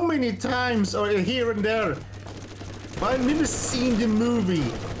so many times or here and there, but I've never seen the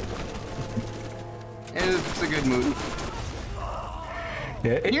movie. It's a good movie.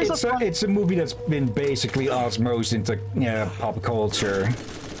 Yeah, it's a movie that's been basically osmosed into pop culture.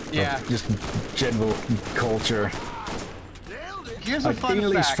 Yeah. Just general culture. Here's a fun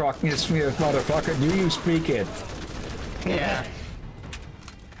fact. Motherfucker, do you speak it? Yeah.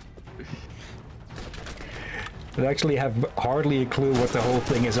 I actually have hardly a clue what the whole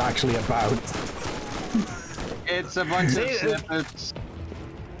thing is actually about. It's a bunch of snippets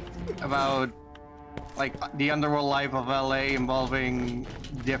about like the underworld life of LA involving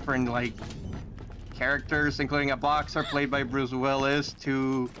different like characters, including a boxer played by Bruce Willis,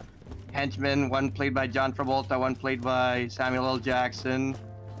 to henchmen, one played by John Travolta, one played by Samuel L. Jackson.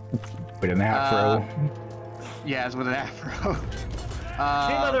 With an afro. Yes, with an afro. Say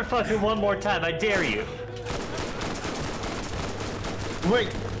motherfucker one more time, I dare you.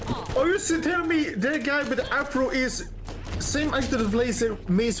 Wait, are you telling me that guy with the afro is same actor that plays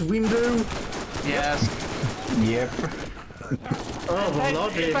Mace Windu? Yes. Yep.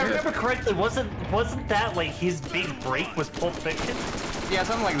 Oh, if I remember correctly, wasn't that like his big break was Pulp Fiction? Yeah,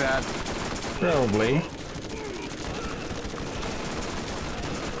 something like that. Probably.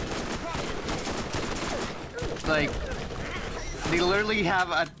 Like, they literally have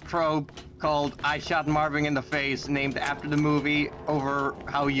a trope called "I Shot Marvin in the Face," named after the movie, over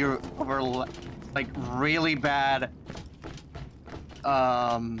how you're over like really bad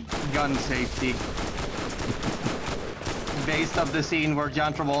gun safety. Based off the scene where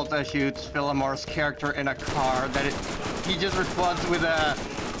John Travolta shoots Philomore's character in a car, he just responds with a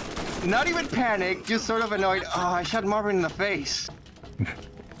not even panic, just sort of annoyed. Oh, I shot Marvin in the face.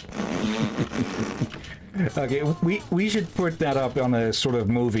 Okay, we should put that up on a sort of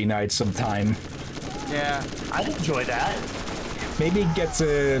movie night sometime. Yeah, I'd enjoy that. Maybe get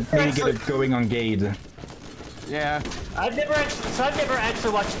it going on Gade. Yeah. I've never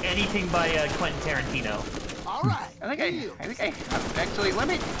actually watched anything by Quentin Tarantino. All right. I think I actually,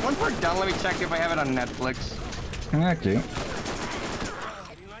 once we're done, let me check if I have it on Netflix. Okay.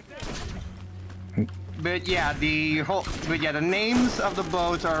 But yeah, the names of the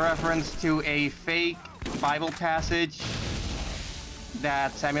boats are a reference to a fake Bible passage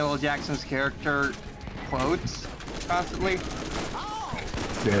that Samuel L. Jackson's character quotes constantly.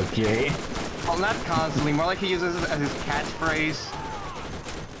 Okay. Well, not constantly, more like he uses it as his catchphrase.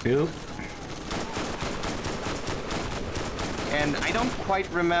 Oop. And I don't quite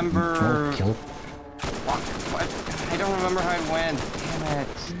remember... Oh, what? I don't remember how it went. Damn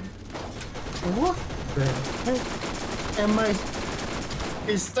it. What the heck am I...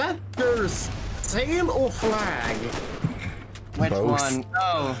 Is that their sail or flag? Which both. one?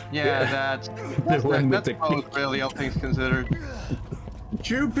 Oh, yeah, that's one with the both, really, all things considered.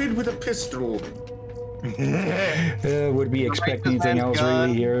 Cupid with a pistol. Would we expect anything else gun.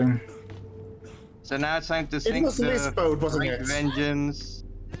 really here? So now it's time to It sink was this boat, wasn't it? Vengeance.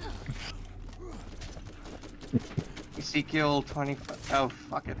 Ezekiel 25. Oh,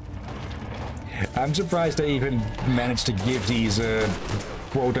 fuck it. I'm surprised they even managed to give these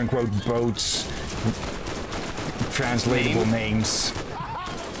quote-unquote boats translatable names.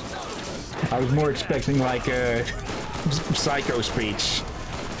 I was more expecting like a Psycho speech.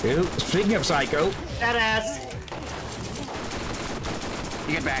 Ew, speaking of Psycho... That ass!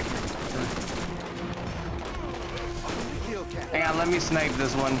 You get back. Hang on, let me snipe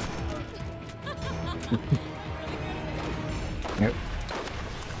this one. Yep.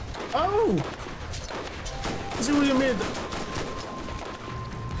 Oh! See what you mean?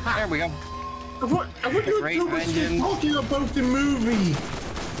 There we go. I thought you Great were vengeance. talking about the movie.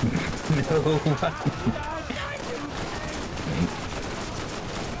 No.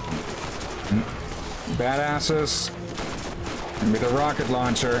 Badasses. With a rocket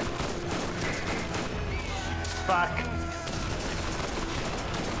launcher. Fuck.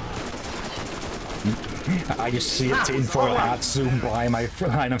 I just see a tinfoil hat zoom by my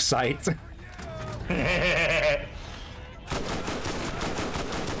line of sight.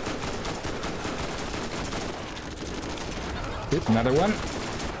 Another one.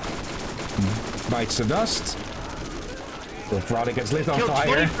 Bites the dust. The product gets lit on Killed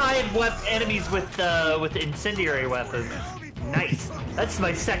fire. 25 enemies with incendiary weapons. Nice. That's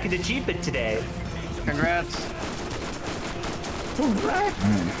my second achievement today. Congrats. Correct.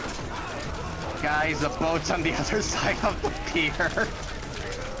 Guys, the boat's on the other side of the pier.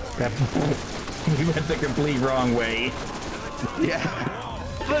 We went the complete wrong way. Yeah.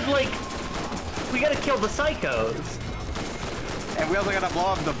 But like, we gotta kill the psychos. And we also gotta blow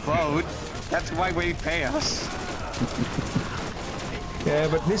up the boat. That's why they pay us. Yeah,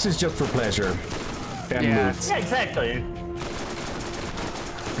 but this is just for pleasure. And Yeah. loot. Yeah, exactly.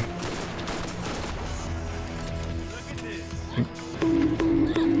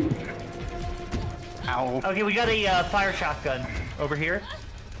 Ow. Okay, we got a fire shotgun over here.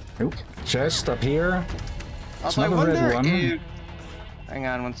 Oop. Chest up here. Also, I another red wonder one. if... Hang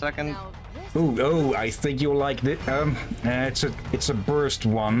on 1 second. Now, this Ooh, oh, I think you'll like it. It's a burst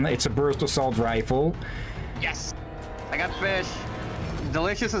one. It's a burst assault rifle. Yes! I got fish.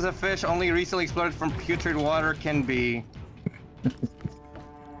 Delicious as a fish only recently exploded from putrid water can be.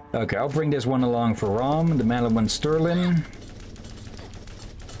 Okay, I'll bring this one along for Rom, the Madeline Sterling.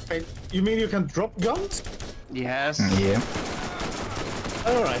 Hey, you mean you can drop guns? Yes. Yeah.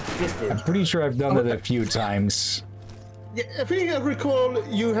 Alright. I'm pretty sure I've done it a few times. Yeah, I think I recall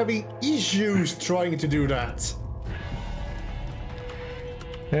you having issues trying to do that.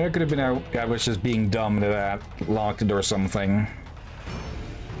 Yeah, it could have been I was just being dumb that I locked it or something.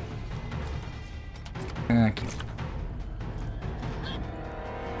 Okay.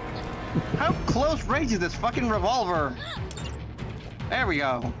 How close range is this fucking revolver? There we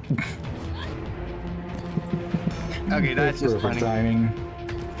go. Okay, that's just perfect funny. timing.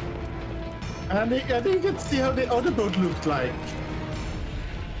 And I think you can see how the other boat looked like.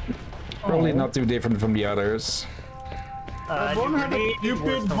 Probably not too different from the others. One had a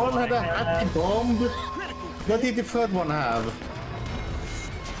stupid, one had a happy bomb. What did the third one have?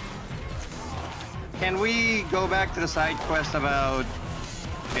 Can we go back to the side quest about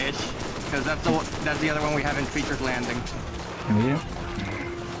fish? Because that's the other one we have in Featured Landing. Yeah.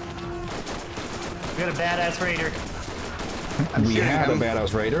 We got a badass raider. We had a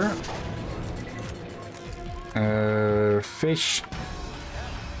badass raider. Fish.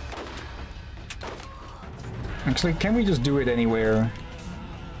 Actually, can we just do it anywhere?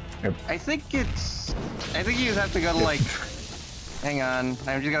 Yep. I think you just have to go to like. Hang on,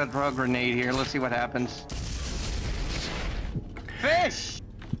 I'm just gonna throw a grenade here. Let's see what happens. Fish.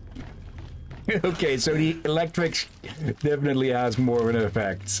 Okay, so the electric definitely has more of an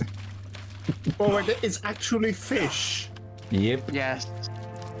effect. Oh, it's actually fish. Yep. Yes.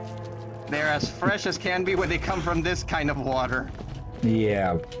 They're as fresh as can be when they come from this kind of water.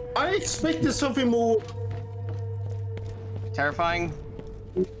 Yeah. I expected something more Terrifying.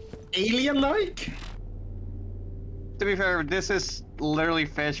 alien-like. To be fair, this is literally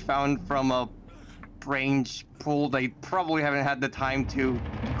fish found from a range pool. They probably haven't had the time to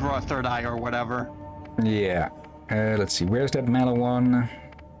grow a third eye or whatever. Yeah. Let's see. Where's that metal one?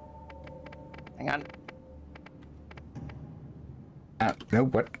 Hang on. No,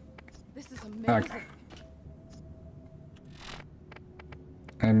 what? This is Okay. amazing.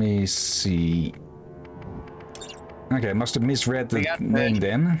 Let me see. Okay, I must have misread the name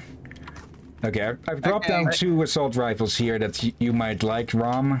then. Okay, I've dropped down 2 assault rifles here that you might like,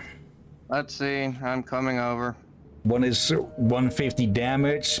 Rom. Let's see. I'm coming over. One is 150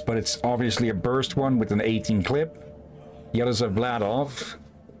 damage, but it's obviously a burst one with an 18 clip. The other's a Vladov.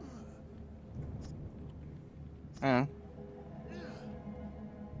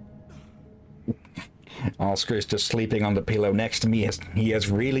 Oscar is just sleeping on the pillow next to me. He is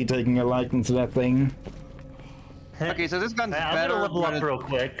really taking a liking to that thing. Okay, so this gun's I'm better. gonna level up real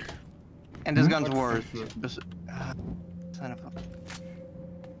quick. And this gun's worse. Son of a...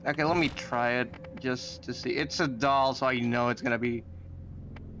 Okay, let me try it just to see. It's a doll, so I know it's gonna be.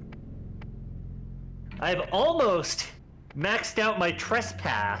 I've almost maxed out my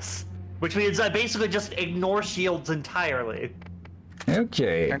trespass, which means I basically just ignore shields entirely.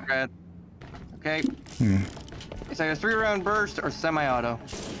 Okay. Okay. It's like a 3-round burst or semi-auto.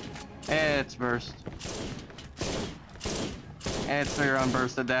 It's burst. It's 3-round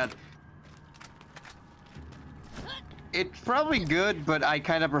burst at that. It's probably good, but I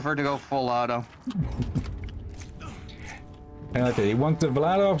kind of prefer to go full auto. Okay, you want the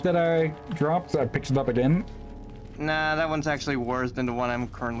Vladov that I dropped? I picked it up again. Nah, that one's actually worse than the one I'm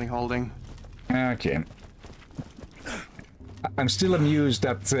currently holding. Okay. I'm still amused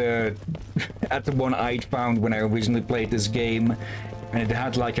at the one I found when I originally played this game, and it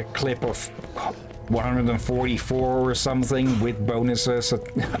had like a clip of 144 or something with bonuses.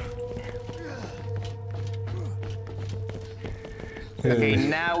 Okay,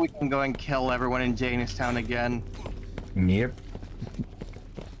 now we can go and kill everyone in Jamestown again. Yep.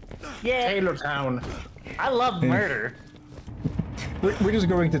 Yeah. Taylortown. I love murder. We're just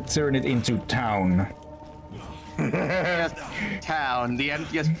going to turn it into town. Yes, town, the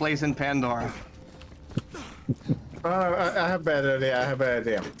emptiest place in Pandora. I have a better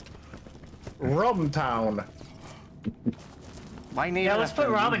idea. Rum Town. Why name Yeah, it let's after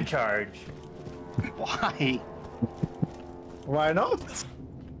put Rob me? in charge. Why? Why not?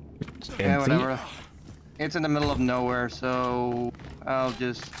 Yeah, whatever. It's in the middle of nowhere, so I'll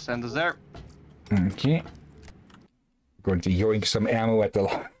just send us there. Okay. Going to yoink some ammo at the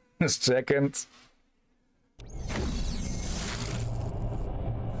last second.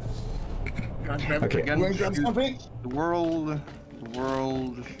 Okay. The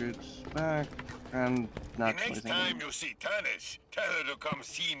world shoots back and not. The next time you see Tannis, tell her to come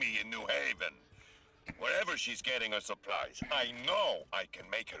see me in New Haven. Wherever she's getting her supplies, I know I can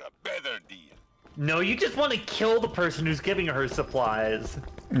make her a better deal. No, you just want to kill the person who's giving her supplies.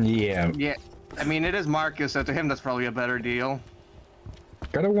 Yeah. Yeah, I mean, it is Marcus, so to him that's probably a better deal.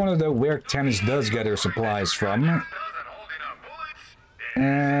 Gotta want to know where Tannis does get her supplies from.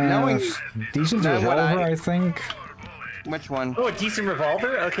 Decent knowing what revolver, I think. Which one? Oh, a decent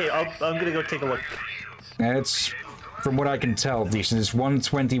revolver? Okay, I'm gonna go take a look. It's, from what I can tell, decent. It's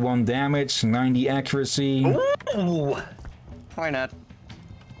 121 damage, 90 accuracy. Ooh! Why not?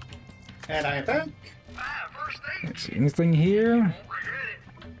 And I think. Let's see, anything here?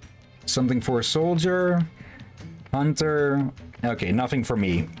 Something for a soldier. Hunter. Okay, nothing for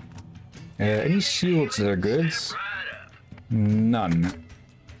me. Any shields that are good? None.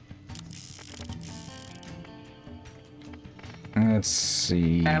 Let's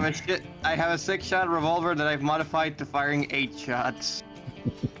see. I have a 6-shot revolver that I've modified to firing 8 shots.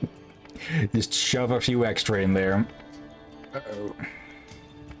 Just shove a few extra in there. Uh-oh.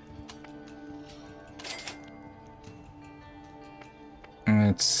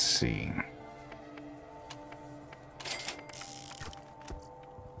 Let's see.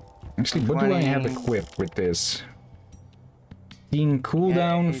 Actually, what do I have equipped with this? Team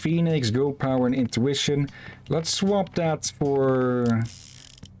cooldown, Phoenix, Go Power, and Intuition. Let's swap that for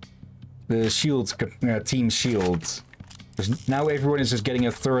the shields, Team Shields. Because now everyone is just getting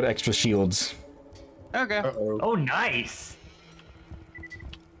a third extra shields. Okay. Uh-oh. Oh, nice.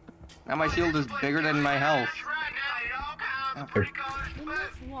 Now my shield is bigger than my health. Enough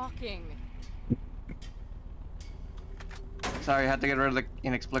walking. Sorry, I had to get rid of the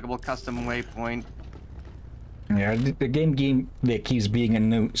inexplicable custom waypoint. Yeah, the game keeps being a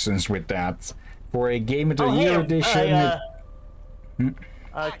nuisance with that. For a Game of the Year edition...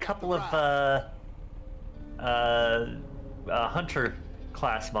 a couple of Hunter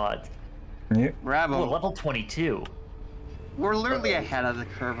class mods. Yeah. Grab 'em. Oh, level 22. We're literally ahead of the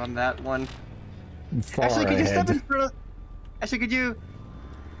curve on that one. Far Actually, could you step in ahead. front of... Actually, could you...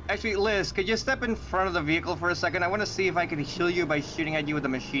 Actually, Liz, could you step in front of the vehicle for a second? I want to see if I can heal you by shooting at you with a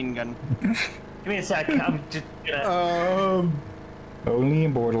machine gun. Give me a sec. I'm just gonna... Only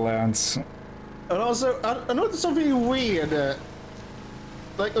in Borderlands. And also, I noticed something weird.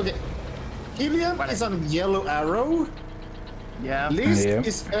 Like, okay, Hillyan is on a yellow arrow. Yeah. Liz Yeah.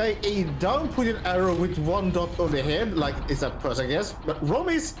 is a down-pointed arrow with one dot on the head, like it's a person, I guess. But Rom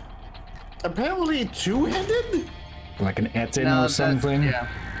is apparently two-headed? Like an Etin No, or something. Yeah.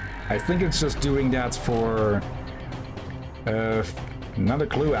 I think it's just doing that for... not a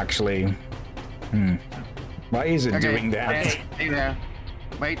clue, actually. Why is it doing that? Stay there.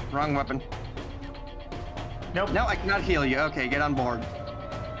 Wait, wrong weapon. Nope. No, I cannot heal you. Okay, get on board.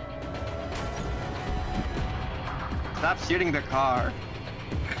 Stop shooting the car.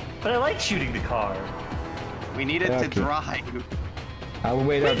 But I like shooting the car. We need it to Okay. drive. I'll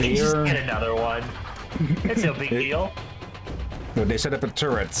wait We out can just here. get another one. It's no big deal. No, they set up a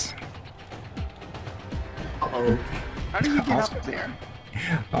turret. Uh-oh. How do you get up there?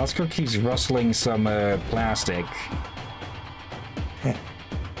 Oscar keeps rustling some plastic.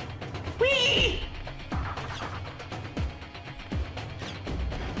 Whee!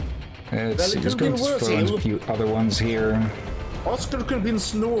 Let's see, it just could going be to worse, throw in a Hill. few other ones here. Oscar could have been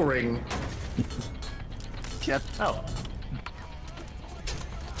snoring. Shit. Oh.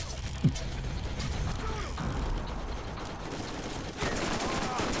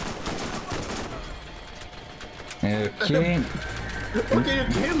 Okay. Okay, you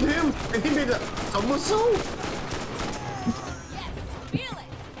killed him, and he made a somersault?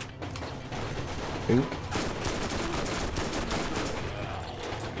 Oop.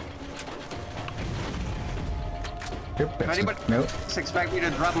 Yep, If that's anybody nope. expect me to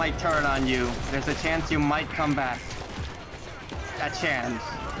drop my turret on you, there's a chance you might come back. A chance.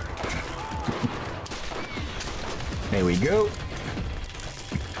 There we go.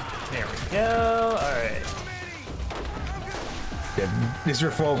 There we go. Alright. Yeah, this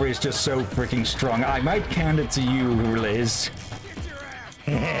revolver is just so freaking strong. I might hand it to you, Liz.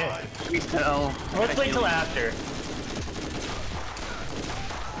 We still. Let's wait till after.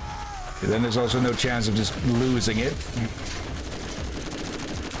 Then there's also no chance of just losing it.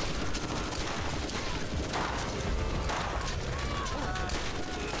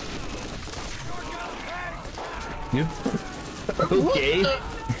 Yep. Okay.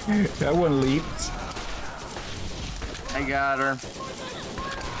 That one leaped. I got her.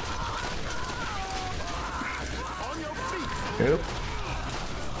 Yep.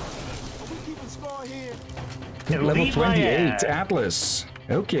 And Level leave my 28, ass. Atlas.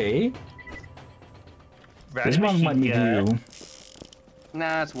 Okay. Rather This one might be machine gun. you.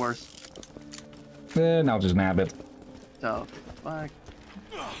 Nah, it's worse. Then I'll just nab it. So, fuck.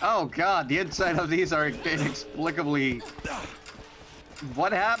 Oh god, the inside of these are inexplicably.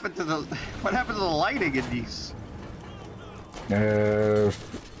 What happened to the lighting in these? In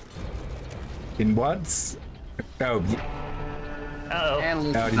what? Oh, Uh-oh.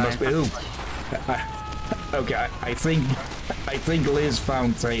 And Oh, it must be. Ooh. Okay, I think Liz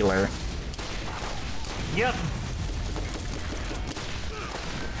found Taylor. Yep.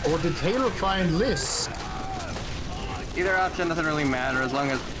 Or did Taylor find Liz? Either option doesn't really matter as long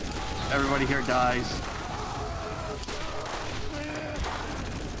as everybody here dies.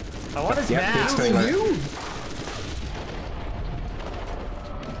 I want his Yep, map. it's Taylor. You?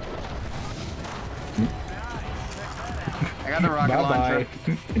 I got the rocket launcher.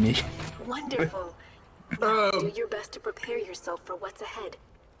 Bye-bye. Wonderful. Now, do your best to prepare yourself for what's ahead.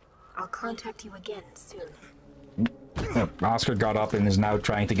 I'll contact you again soon. Oscar got up and is now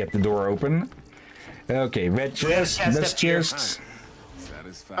trying to get the door open. Okay, red chest, this chest.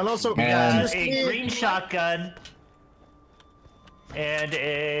 And also, And A green shotgun and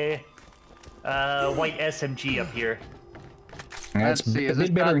a white SMG up here. That's Let's see, a is this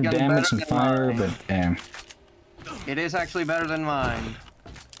bit better in shotgun damage better and than fire, mine? but It is actually better than mine.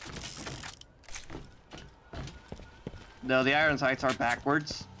 No, the iron sights are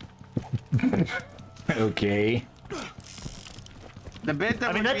backwards. okay. The bit that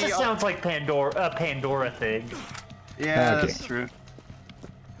I mean, would that be just sounds like Pandora thing. Yeah, Okay. that's true.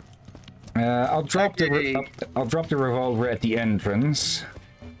 I'll drop Okay. I'll drop the revolver at the entrance.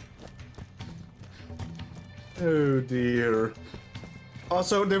 Oh dear.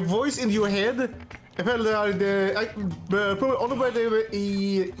 Also, the voice in your head, I felt probably only way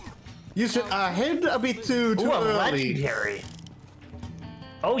they used it ahead a bit too Ooh, a early. legendary.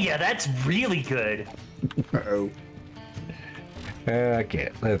 Oh yeah, that's really good. Uh-oh. Okay,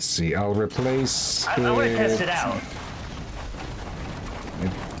 let's see. I'll replace. I want to test it out.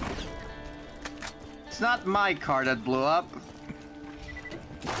 It's not my car that blew up.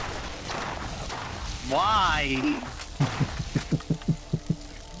 Why?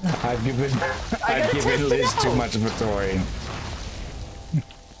 I've given Liz too much of a toy.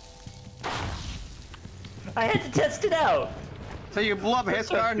 I had to test it out. So you blew up his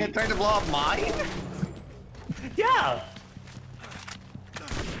car and then tried to blow up mine? Yeah.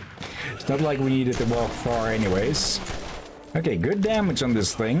 It's not like we needed to walk far anyways. Okay, good damage on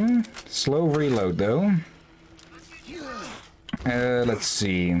this thing. Slow reload though. Let's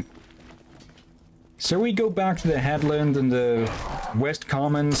see. So we go back to the headland and the West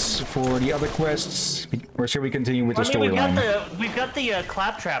Commons for the other quests, or shall we continue with the I mean, storyline? we've got the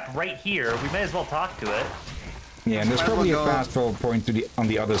claptrap right here. We may as well talk to it. Yeah, and there's probably a fast forward point to on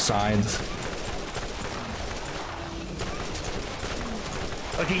the other side.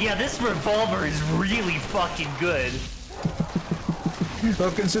 Okay, yeah, this revolver is really fucking good.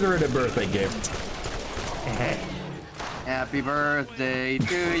 Well, consider it a birthday gift. Happy birthday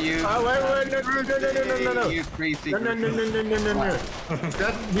to you. Oh, wait, no. You crazy. No. That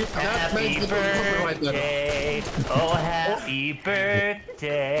Happy makes it copyright then. birthday. Oh, happy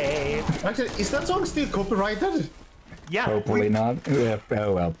birthday. Actually, is that song still copyrighted? Yeah. Hopefully not. Oh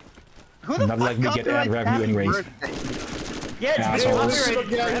well. Who the Not fuck like we get ad copyrighted revenue Happy anyways. birthday? Yeah, it's been Assholes.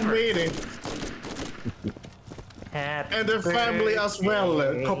 copyrighted Yeah, forever. made it. Happy And their family as well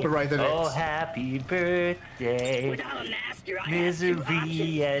birthday. copyrighted it. Oh, happy birthday. Without a master, I have two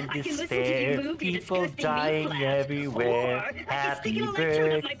Misery and options. I can listen to you despair, move your people disgusting dying meat flaps, everywhere. or I can Happy stick an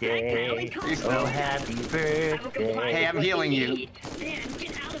electrode up my birthday. back now and Please Oh, don't. happy I will comply birthday. Hey, I'm with what healing you. need. Then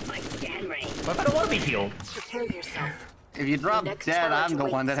get out of my scan range. What if I don't want to be healed? Prepare yourself. If you drop next dead, challenge I'm the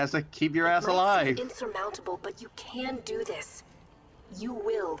one that awaits. has to keep your ass It might alive. seem insurmountable, but you can do this. You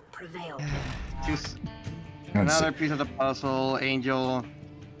will prevail. Just Let's see. another piece of the puzzle, Angel.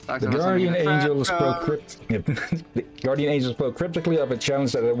 The Guardian Angel spoke the Guardian Angel spoke cryptically of a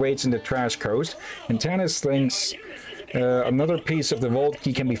challenge that awaits in the trash coast, and Tannis thinks another piece of the vault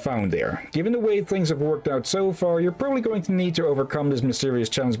key can be found there. Given the way things have worked out so far, you're probably going to need to overcome this mysterious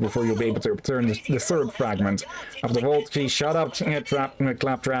challenge before you'll be able to return the third fragment of the vault key. Shut up,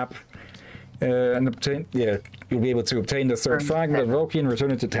 claptrap. And obtain, yeah, you'll be able to obtain the third fragment of the vault key and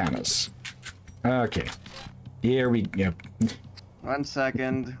return it to Tannis. Okay. Here we go. 1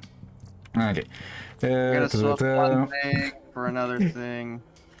 second. Okay. Gotta swap one thing for another thing.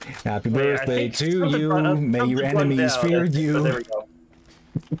 Happy Wait, I birthday think to something you. bugged- May your something bugged enemies out. fear Oh, you. there we go.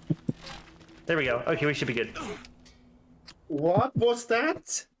 There we go. Okay, we should be good. What was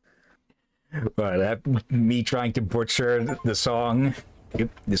that? Well, that me trying to butcher the song. You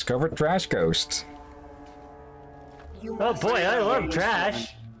discovered Trash Coast. You Oh must boy, I prepare love yourself.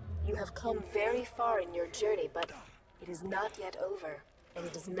 trash. You have come very far in your journey, but it is not yet over, and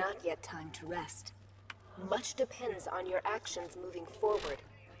it is not yet time to rest. Much depends on your actions moving forward.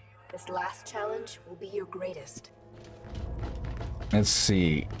 This last challenge will be your greatest. Let's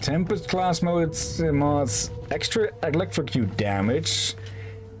see. Tempest class mods, extra electrocute damage.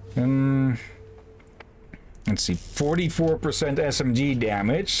 Let's see. 44% SMG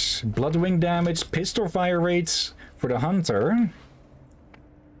damage. Bloodwing damage. Pistol fire rates for the hunter.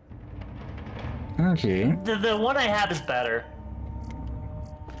 Okay. The one I have is better.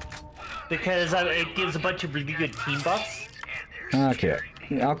 Because it gives a bunch of really good team buffs. Okay.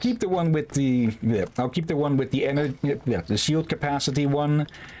 I'll keep the one with the the shield capacity one,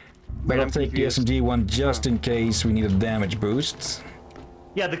 but I'll take the SMG one just in case we need a damage boost.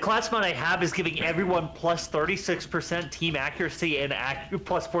 Yeah, the class mod I have is giving everyone plus 36% team accuracy and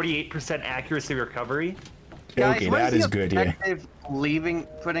plus 48% accuracy recovery. Guys, okay, that is good. Yeah.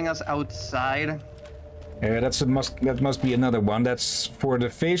 Putting us outside. That must be another one. That's for the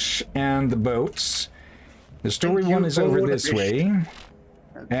fish and the boats. The story one is over this way.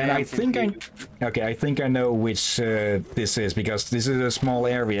 Okay, And I think I know which this is, because this is a small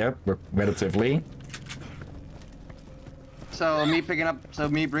area, relatively. So me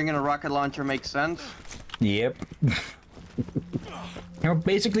bringing a rocket launcher makes sense? Yep.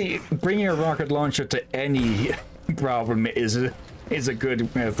 Basically, bringing a rocket launcher to any problem is a good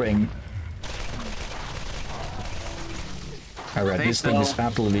thing. Alright, this thing is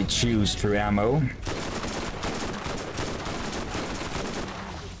absolutely juiced for ammo.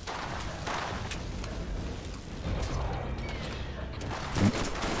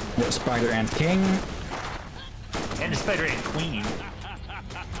 The Spider Ant King. And the Spider Ant Queen.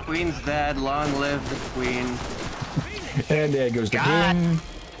 Queen's dead, long live the Queen. And there goes the King.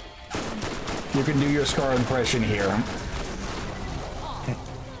 You can do your Scar impression here.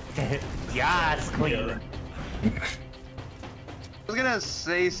 Yes, Queen. I was gonna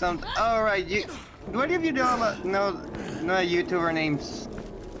say something. Alright, what have you know a YouTuber named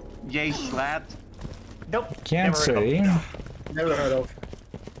Jay Schlatt? Nope. Can't say. Never heard of.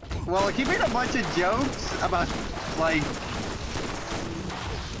 Well, he made a bunch of jokes about, like,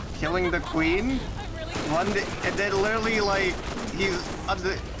 killing the Queen. One day, and then literally, like, he's on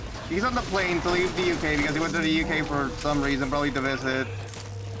the plane to leave the UK because he went to the UK for some reason, probably to visit.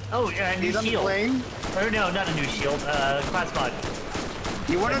 Oh, yeah, new he's on the shield. plane. Or no, not a new shield. Class mod.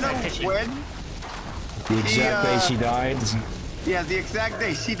 You want to know when? The exact day she died. Yeah, the exact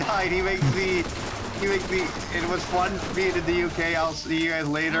day she died. He makes the. It was fun being in the UK. I'll see you guys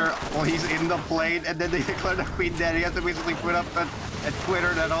later. Well, he's in the plane, and then they declare the Queen dead. He has to basically put up a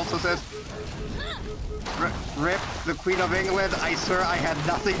Twitter that also says, "Rip the Queen of England. I swear I had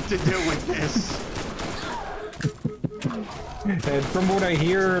nothing to do with this." And from what I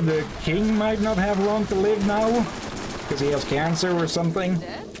hear, the King might not have long to live now, because he has cancer or something.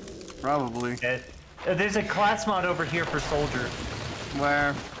 Probably. There's a class mod over here for soldier.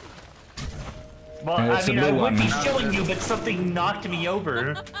 Where? Well, I mean, I would be showing you, but something knocked me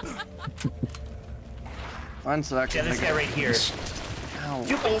over. 1 second. Yeah, this guy right here. Ow.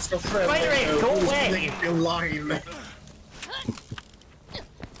 Spider-Man, go away!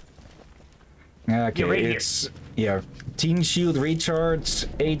 Okay, right it's Team Shield recharge,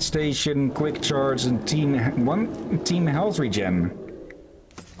 8 station quick charge, and Team Health regen.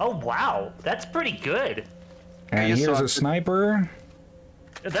 Oh wow, that's pretty good. And here's a sniper.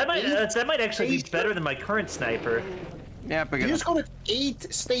 That might actually be better than my current sniper. Yeah, because you just got an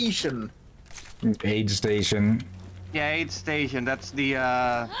 8 station. 8 station. Yeah, 8 station. That's the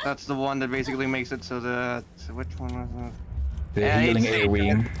one that basically makes it so the. So which one was it? The healing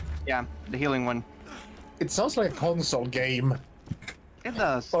AoE. Yeah, the healing one. It sounds like a console game. It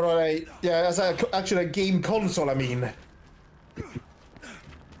does. Or actually a game console, I mean.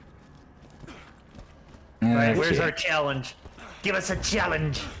 Alright, where's our challenge? Give us a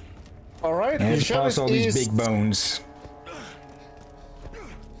challenge! Alright, and the challenge all these big bones.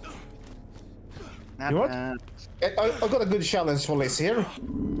 You what? I've got a good challenge for Liz here.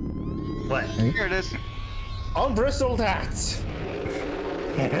 What? Here it is. Unbristled hats.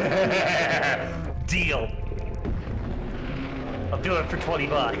 Deal. I'll do it for 20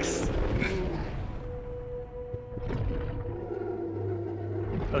 bucks.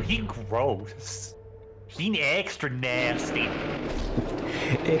 Oh, he gross. He extra nasty.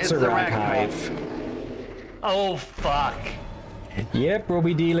 It's a rat hive. Oh, fuck. Yep, we'll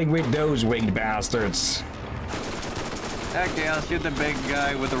be dealing with those winged bastards. Okay, I'll shoot the big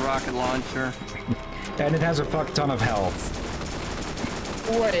guy with the rocket launcher. And it has a fuck ton of health.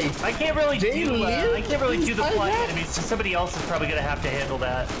 Wait, I can't really do the flying enemies, so somebody else is probably gonna have to handle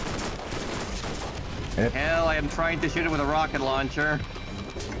that. Yep. Hell, I am trying to shoot it with a rocket launcher.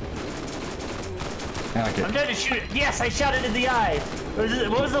 Okay. I'm trying to shoot it. Yes, I shot it in the eye.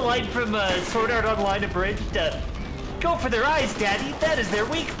 What was the line from Sword Art Online abridged? Go for their eyes, Daddy. That is their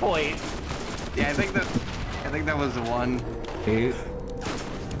weak point. Yeah, I think that was the one. It,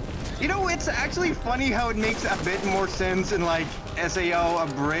 You know, it's actually funny how it makes a bit more sense in like SAO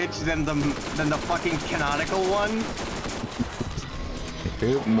Abridged than the fucking canonical one.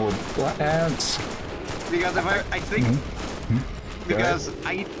 more ads. Because if I think because if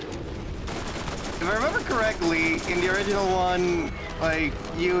I remember correctly, in the original one, like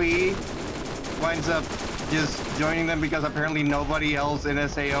UE winds up just joining them because apparently nobody else in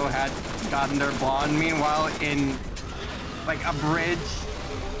SAO had gotten their bond. Meanwhile, in like Abridged,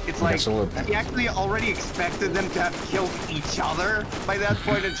 it's like he actually already expected them to have killed each other by that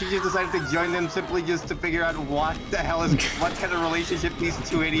point, and she just decided to join them simply just to figure out what the hell is what kind of relationship these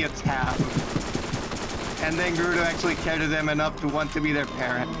two idiots have. And then grew to actually care to them enough to want to be their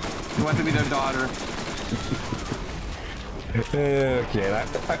parent, to want to be their daughter. Okay,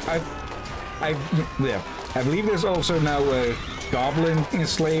 yeah. I believe there's also now a Goblin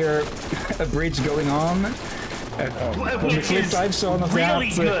Slayer bridge going on. From the clips I've seen of really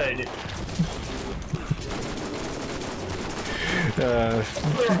that,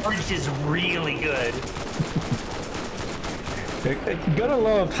 good. Bridge is really good. Gotta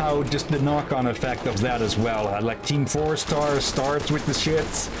love how just the knock-on effect of that as well. Like Team 4 Star starts with the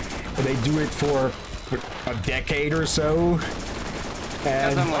shit, and they do it for a decade or so,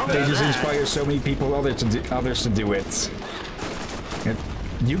 and they just inspire so many people, others to do it.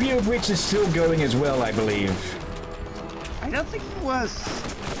 Yu-Gi-Oh! Bridge is still going as well, I believe. I don't think it was.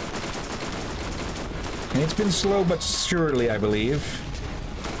 And it's been slow but surely, I believe.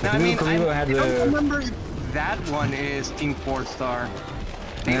 No, I mean, I don't remember if that one is Team 4 Star.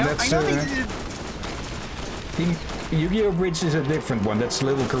 I know they did. Team Yu-Gi-Oh! Bridge is a different one. That's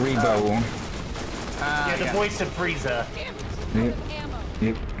Little Karibo. Yeah, the voice of Frieza.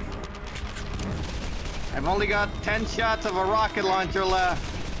 Yep. I've only got 10 shots of a rocket launcher left.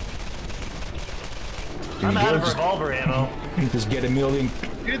 I'm out of revolver ammo. Just get a million.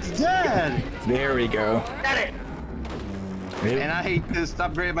 It's dead! There we go. Got it! Yep. And I just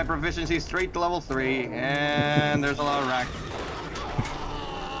upgraded my proficiency straight to level 3, and there's a lot of rack.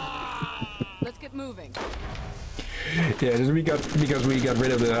 Let's get moving. Yeah, because we got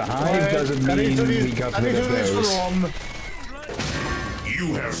rid of the hive doesn't mean we got rid of those.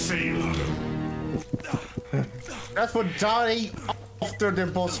 You have failed. That's for dying after the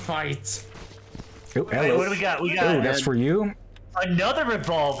boss fight. Oh, hello. Wait, what do we got? We got oh, that's for you. Another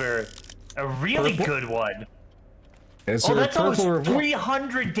revolver. A really good one. It's oh, that's almost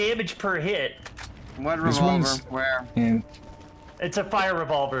 300 damage per hit. What revolver? Where? It's a fire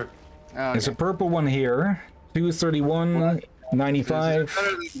revolver. Oh, okay. It's a purple one here. 231, 95. It's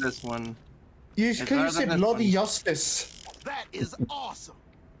better than this one. You can say bloody justice. That is awesome.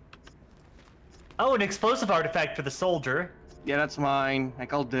 Oh, an explosive artifact for the soldier. Yeah, that's mine. I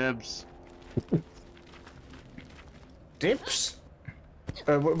call dibs. Dips?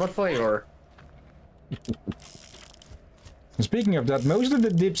 What flavor? Speaking of that, most of the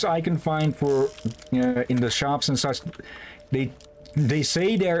dips I can find for in the shops and such, they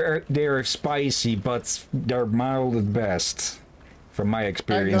say they're spicy, but they're mild at best. From my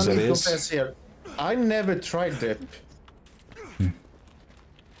experience, it is. Here. I never tried dip.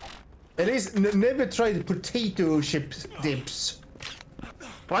 It is never tried potato chip dips.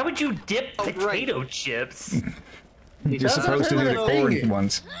 Why would you dip potato chips? You're supposed to do the corn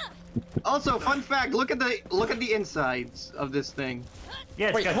ones. Also, fun fact: look at the insides of this thing.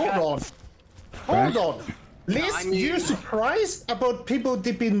 Yeah, wait, hold on. Liz, you're surprised about people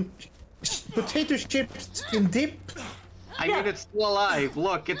dipping potato chips in dip? I mean, it's still alive.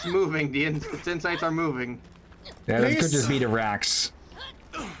 Look, it's moving. Its insides are moving. Yeah, that could just be the racks.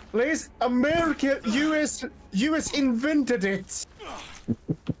 Liz, America, US invented it.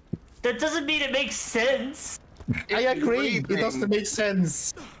 That doesn't mean it makes sense. I agree. It doesn't make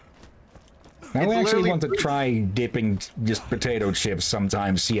sense. I actually want to try dipping just potato chips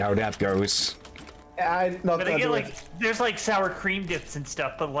sometimes, see how that goes. But I get there's like sour cream dips and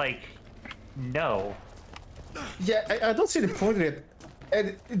stuff, but like, no. Yeah, I don't see the point of it.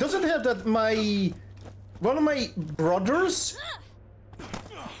 And it doesn't have that one of my brothers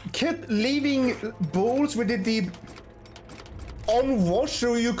kept leaving bowls with the dip unwashed,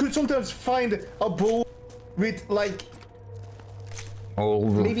 so you could sometimes find a bowl with like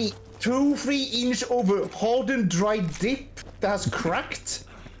maybe 2-3 inch over hardened dry dip that's cracked.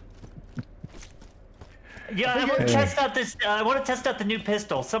 Yeah, I want to test out this. I want to test out the new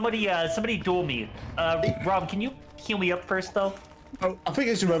pistol. Somebody duel me. Rob, can you heal me up first, though? Oh, I think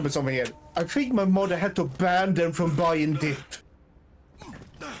I just remembered something here. I think my mother had to ban them from buying dip.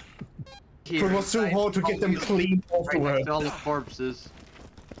 Here, it was so hard to get them clean afterwards. All the corpses.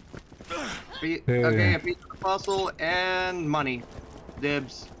 Okay, a piece of the puzzle and money.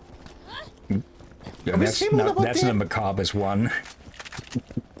 Dibs. Yeah, that's not a macabre one.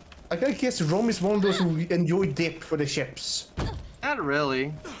 I guess Rom is one of those who enjoy dip for the ships. Not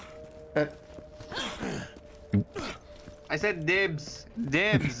really. I said dibs.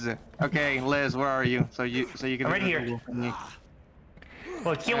 Dibs. Okay, Liz, where are you? So you can. I'm right here.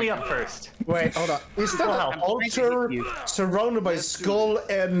 Well, heal me up first. Wait, hold on. Is that an altar surrounded by skull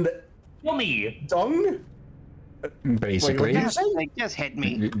and dung? Basically. Wait, just hit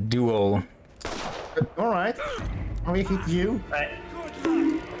me. Dual. All right. Let me hit you.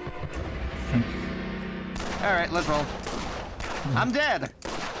 All right, let's roll. I'm dead.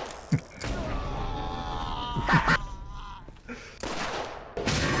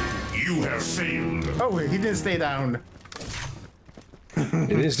 You have failed. Oh, he didn't stay down.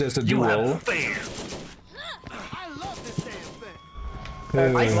 It is just a duel.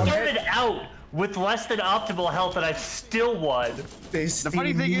 I started out with less than optimal health and I still won. The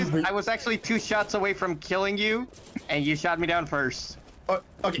funny thing is, I was actually 2 shots away from killing you, and you shot me down first.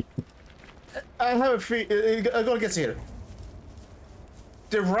 Okay. I have a free. I gotta guess here.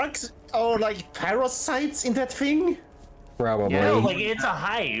 The rugs are like parasites in that thing? Probably. Yeah, like it's a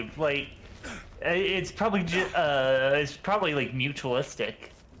hive. Like it's probably like mutualistic.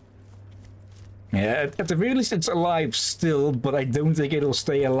 Yeah, at the very least it's alive still, but I don't think it'll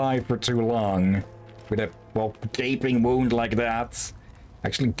stay alive for too long. With a gaping wound like that.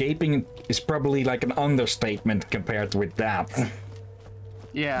 Actually, gaping is probably like an understatement compared with that.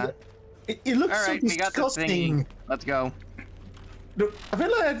 Yeah. It looks all right, so we got the disgusting. Let's go. I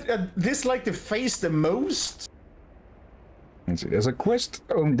feel like I dislike the face the most. There's a quest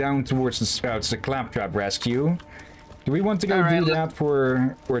going down towards the spouts, the claptrap rescue. Do we want to go do that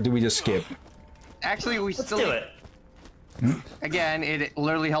or do we just skip? Actually, Let's do it. Again, it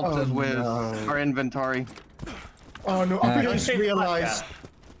literally helps us with our inventory. Oh no, I think I just realized.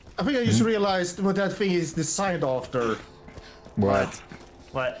 I think I just realized what that thing is designed after. What?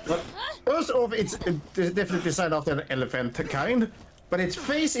 What? First off, it's definitely designed after an elephant kind, but its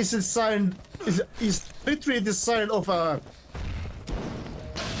face is designed is literally designed of a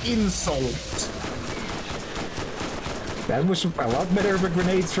insult. That was a lot better of a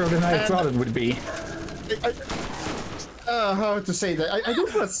grenade throw than I thought it would be. How to say that? I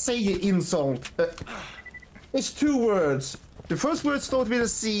don't want to say insult. It's 2 words. The first word starts with a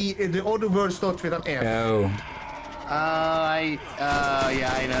C, and the other word starts with an F. Oh.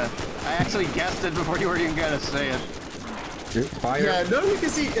 Yeah, I know. I actually guessed it before you were even gonna say it. Fire. Yeah, no, you can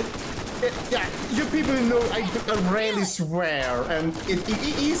see it. Yeah, you people know I rarely swear, and it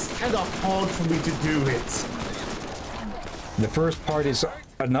is kind of hard for me to do it. The first part is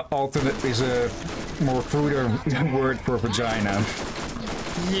an alternate, is a more cruder word for vagina.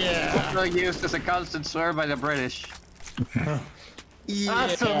 Yeah. Also used as a constant swear by the British. Yeah. Ah,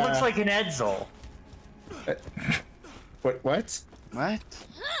 so it looks like an Edsel. What? What?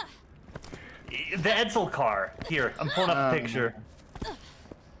 The Edsel car. Here, I'm pulling up a picture.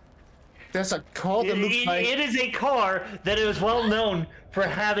 There's a car that looks like... It is a car that is well known for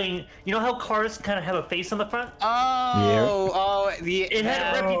having... You know how cars kind of have a face on the front? It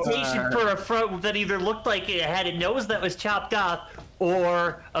had a reputation for a front that either looked like it had a nose that was chopped off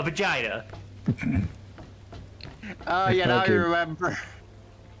or a vagina. Oh, yeah, now I remember.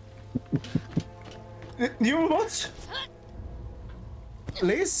 You know what?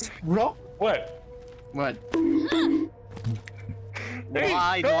 Liz? Rob? What? What? Hey,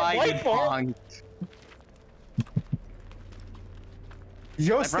 Why wrong?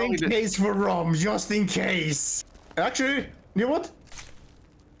 Just in case for Rom, just in case. Actually, you know what?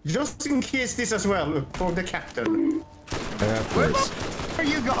 Just in case this as well, for the captain. Where are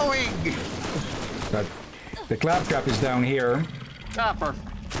you going? But the claptrap is down here. Ah,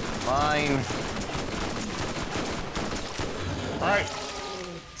 fine. Alright.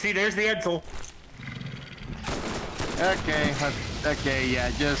 See, there's the Edsel. Okay,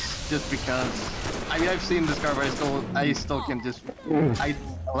 yeah, just because. I mean, I've seen this car, but I still can just. I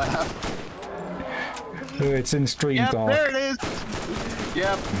laugh. It's in stream talk. There it is.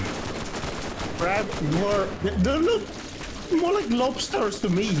 Yep. Brad, they look more like lobsters to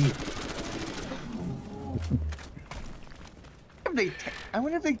me. I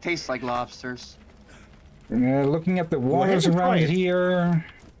wonder if they taste like lobsters. Looking at the waters around here.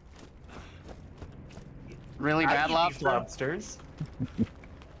 Really bad lobsters?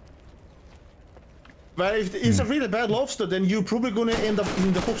 But if it's a really bad lobster, then you're probably gonna end up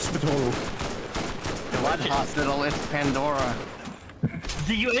in the hospital. What hospital? It's Pandora.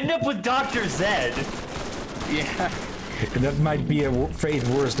 You end up with Dr. Zed. Yeah. That might be a fate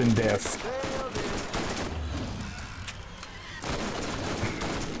worse than death.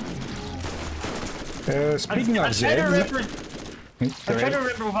 Speaking of Zed... I'm trying to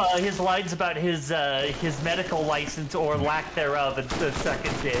remember his lines about his medical license or lack thereof in the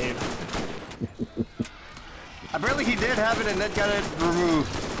second game. Apparently he did have it and then got it removed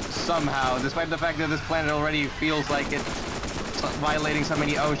somehow, despite the fact that this planet already feels like it's violating so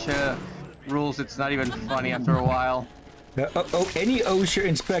many OSHA rules. It's not even funny after a while. Any OSHA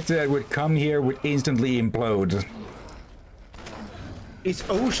inspector that would come here would instantly implode. Is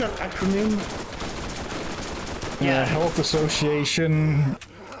OSHA an acronym? Yeah, Health Association,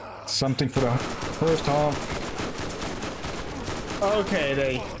 something for the first half.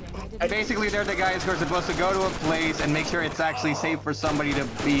 Okay, basically they're the guys who are supposed to go to a place and make sure it's actually safe for somebody to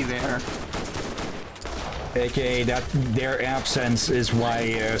be there. AKA that their absence is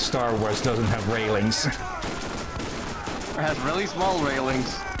why Star Wars doesn't have railings. It has really small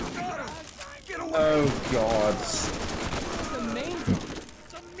railings. Oh god. It's amazing.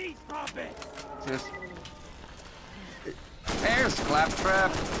 Some meat profit. Just... There's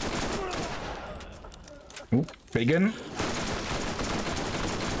Claptrap. Ooh, Bacon.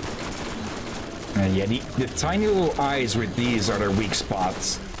 Yeah, the tiny little eyes with these are their weak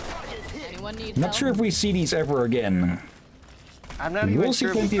spots. Not sure if we see these ever again. I'm not we even will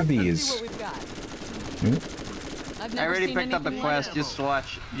sure. see plenty of these. I already picked up the quest. Just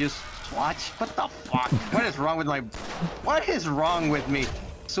watch. Just watch. What the fuck? What is wrong with my? What is wrong with me?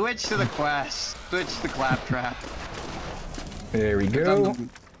 Switch to the quest. Switch to Claptrap. There we go.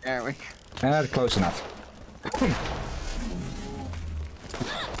 There we go. Close enough.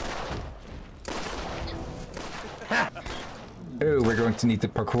 Oh, we're going to need to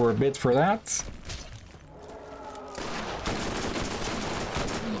parkour a bit for that.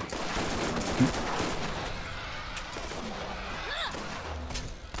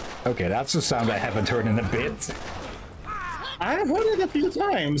 Okay, that's a sound I haven't heard in a bit. I have heard it a few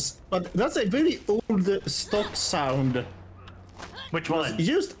times, but that's a very old stock sound. Which one?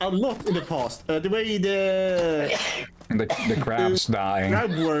 Used a lot in the past. The way the crabs dying.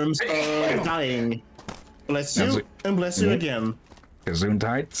 Crab worms are dying. Bless you, and bless you again.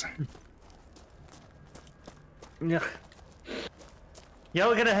 Gesundheit. Yeah.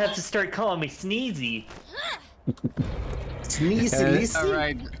 Y'all gonna have to start calling me Sneezy. Sneezy,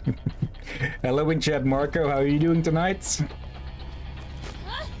 alright. Hello in chat, Marco. How are you doing tonight?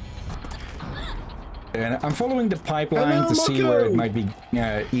 And I'm following the pipeline to see where it might be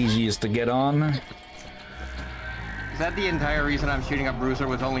easiest to get on. Is that the entire reason I'm shooting a bruiser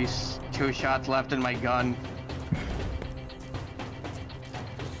with only 2 shots left in my gun?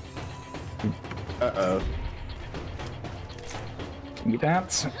 Uh-oh. Give me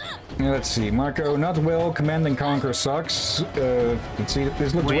that. Let's see, Marco, not well. Command and Conquer sucks. Let's see,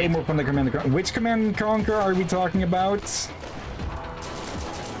 this looks way more fun than Command and Conquer. Which Command and Conquer are we talking about?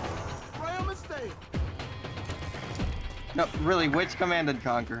 No, really, which Command and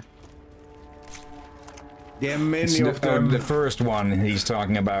Conquer? There are many of them. The first one he's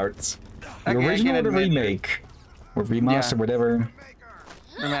talking about. The original or the remake? Or remaster, whatever.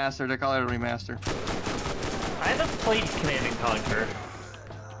 Remaster, they call it a remaster. I haven't played Command and Conquer.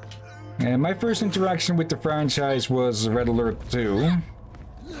 My first interaction with the franchise was Red Alert 2.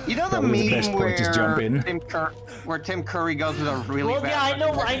 You know the meme where Tim Curry goes with a really bad...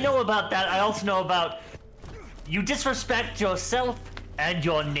 Yeah, I know about that. I also know about... You disrespect yourself and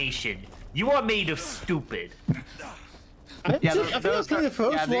your nation. You are made of stupid. I feel like the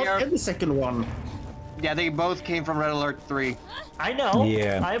first one and the second one. Yeah, they both came from Red Alert 3. I know.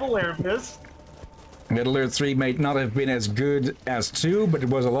 Yeah. I'm aware of this. Red Alert 3 may not have been as good as 2, but it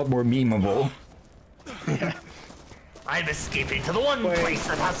was a lot more memeable. I'm escaping to the one place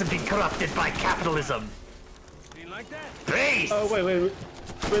that hasn't been corrupted by capitalism. Like that? Base! Oh, wait.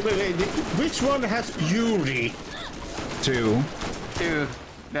 Which one has Yuri? 2. 2.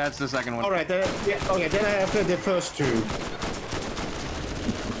 That's the second one. Alright, okay, then I have played the first 2.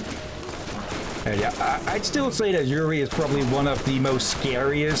 Yeah, I'd still say that Yuri is probably one of the most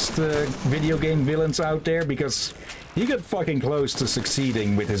scariest video game villains out there, because he got fucking close to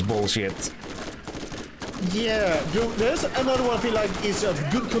succeeding with his bullshit. Yeah, there's another one I feel like is a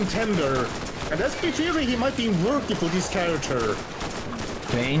good contender, and that's Fury. He might be working for this character.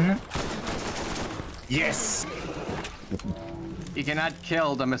 Kane? Yes! You cannot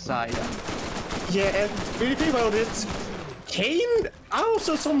kill the Messiah. Yeah, and when you think about it, Kane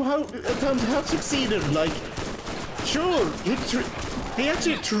also somehow have succeeded. Like, sure, he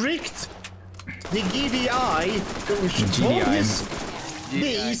actually tricked the GDI.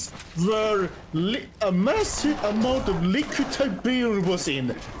 these were a massive amount of liquid Tiberium was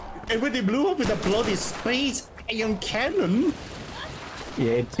in. And when they blew up with a bloody space ion cannon...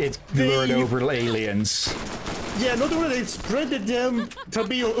 Yeah, it lured over aliens. Yeah, not only they spread them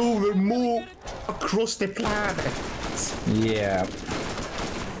Tiberium over more across the planet. Yeah.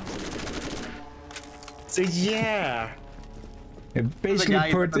 So yeah. It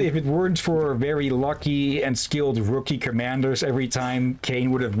basically put, if it weren't for very lucky and skilled rookie commanders every time, Kane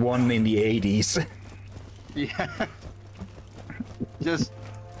would have won in the 80s. Yeah. Just...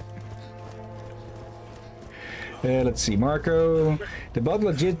 let's see, Marco. The bot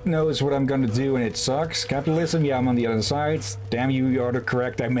legit knows what I'm gonna do and it sucks. Capitalism, yeah, I'm on the other side. Damn you,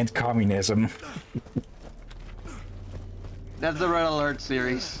 autocorrect, I meant communism. That's the Red Alert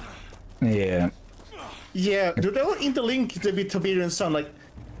series. Yeah. Yeah, they're all interlinked with Tiberium Sun. Like,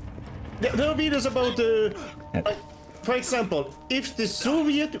 there are videos about like, for example, if the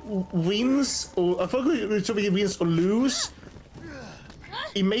Soviet wins, or I forgot if the Soviet wins or lose,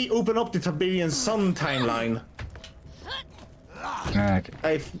 it may open up the Tiberium Sun timeline. Okay.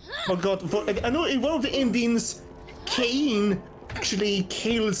 I forgot. I know in one of the endings, Kane actually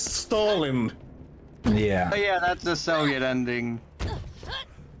kills Stalin. Yeah. Oh yeah, that's the Soviet ending.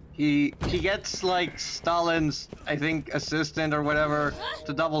 He gets like Stalin's, I think, assistant or whatever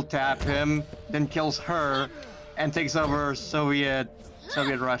to double tap him, then kills her, and takes over Soviet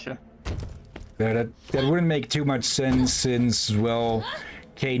Russia. That wouldn't make too much sense since, well,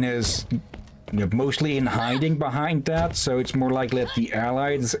 Kane is mostly in hiding behind that, so it's more likely that the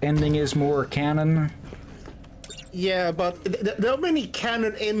Allies ending is more canon. Yeah, but there are many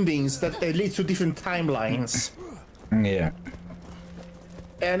canon endings that lead to different timelines. Yeah.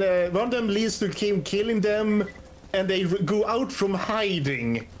 And one of them leads to Kane killing them, and they go out from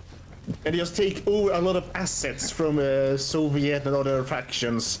hiding, and just take over a lot of assets from Soviet and other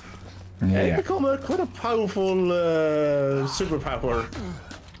factions. Yeah. And become quite a powerful superpower.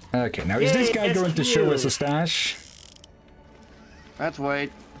 Okay, now is this guy going to show us a stash? Let's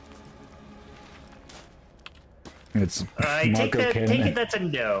wait. It's take Marco Kane. it that's a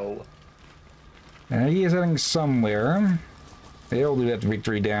no. He is heading somewhere. They'll do that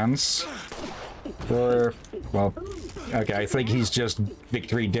victory dance. Or, well, okay, I think he's just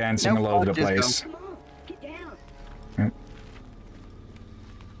victory dancing all over the place.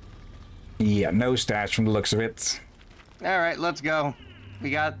 Yeah, no stash from the looks of it. Alright, let's go.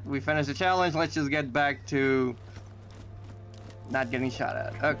 We finished the challenge, let's just get back to not getting shot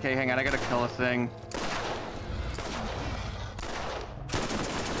at. Okay, hang on, I gotta kill a thing.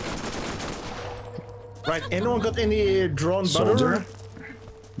 Right, anyone got any drawn butter?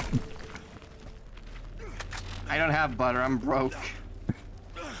 I don't have butter, I'm broke.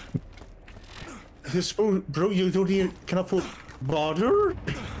 Bro, you don't even can afford butter?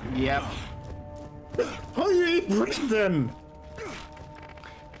 Yep. How do you eat bread then?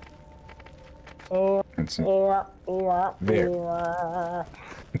 There.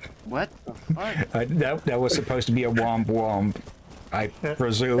 What the fuck? That was supposed to be a womp womp, I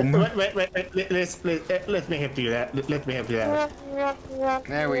presume. Wait, let me help you that. Let me help you that.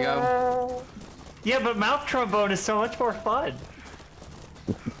 There we go. Yeah, but mouth trombone is so much more fun.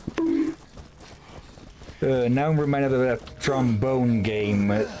 Now I'm reminded of that trombone game.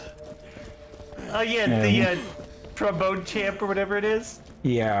 Oh yeah, the trombone champ or whatever it is.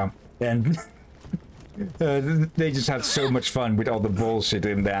 Yeah, and they just had so much fun with all the bullshit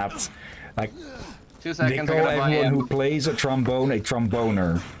in that. Like, 2 seconds, they call everyone who plays a trombone a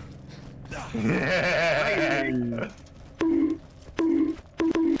tromboner.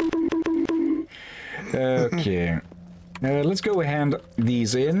 Okay. Let's go hand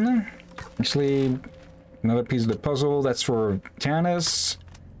these in. Actually, another piece of the puzzle. That's for Tanis.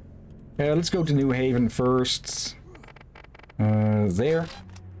 Let's go to New Haven first. There.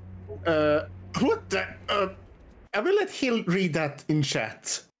 What the? I will let Hill read that in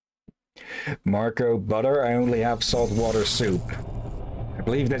chat. Marco, butter, I only have salt water soup. I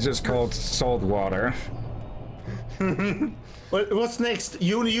believe that's just called salt water. What's next?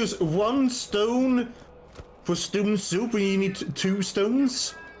 You only use 1 stone for stone soup when you need 2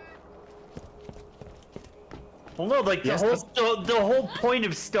 stones? Well, no, like the whole point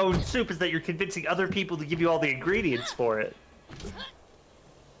of stone soup is that you're convincing other people to give you all the ingredients for it.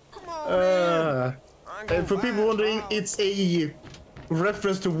 And for people wondering, it's a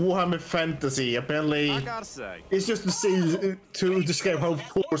reference to Warhammer Fantasy. Apparently, it's just to say to describe how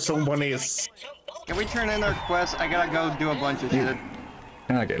poor someone is. Can we turn in our quest? I gotta go do a bunch of shit.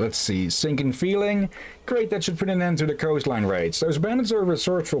 Okay, let's see. Sinking feeling. Great, that should put an end to the coastline raids. Those bandits are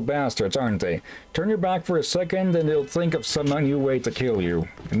resourceful bastards, aren't they? Turn your back for a second and they'll think of some new way to kill you.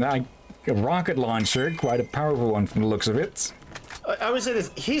 And a rocket launcher, quite a powerful one from the looks of it. I would say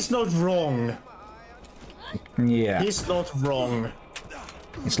this, he's not wrong. Yeah. He's not wrong.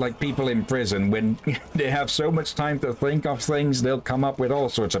 It's like people in prison. When they have so much time to think of things, they'll come up with all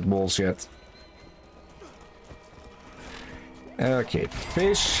sorts of bullshit. Okay,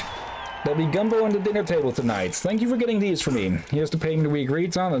 fish. There'll be gumbo on the dinner table tonight. Thank you for getting these for me. Here's the payment we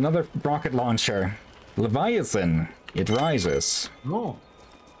agreed on. Another rocket launcher. Leviathan. It rises. Oh.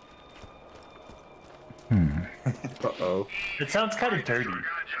 Uh-oh. It sounds kind of dirty.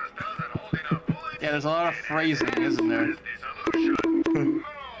 Yeah, there's a lot of phrasing, isn't there?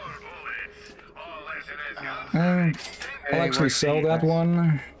 I'll actually sell that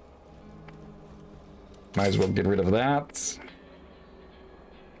one. Might as well get rid of that.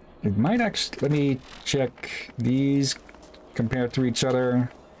 It might actually... Let me check these compared to each other.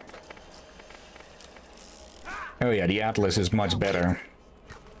 Oh yeah, the Atlas is much better.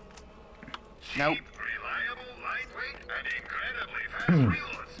 Nope.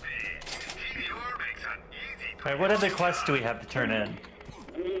 Alright, what other quests do we have to turn in?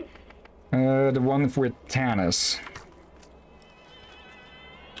 The one for Tanis.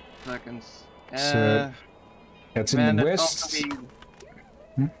 Seconds. So, that's in the west.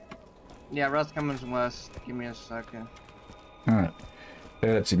 Yeah, Rust comes west. Give me a second. Alright.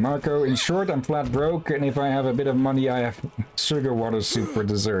 Let's see, Marco. In short, I'm flat broke, and if I have a bit of money, I have sugar water soup for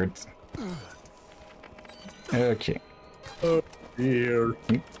dessert. Okay. Oh, dear.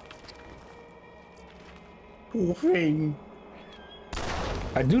 Poor thing.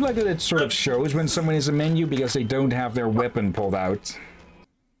 I do like that it sort of shows when someone is a menu because they don't have their weapon pulled out.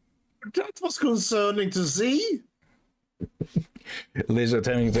 That was concerning to see. Liz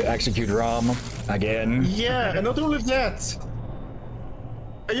attempting to execute Ram again. Yeah, and not only that.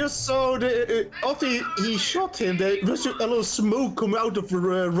 I just saw the after he shot him, there was a little smoke come out of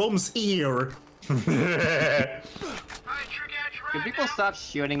Rom's ear. Can people stop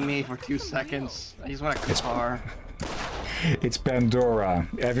shooting me for 2 seconds? I just want a car. It's Pandora.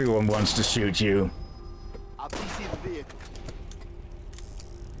 Everyone wants to shoot you. I'll PC the vehicle.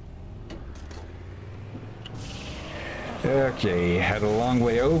 Okay, head a long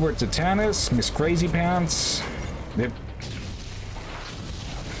way over to Tanis, Miss Crazy Pants. Yep.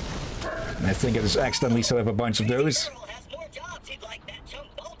 I think I just accidentally set up a bunch of those.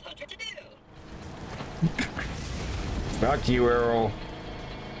 Fuck you, Earl.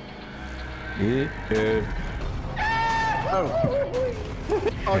 Oh.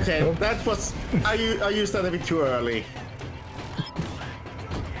 Okay, that was... I used that a bit too early.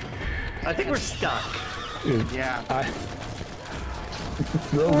 I think we're stuck. Yeah.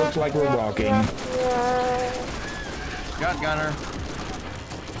 Road looks like we're walking. Got Gunner.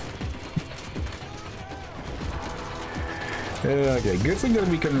 Okay, good thing that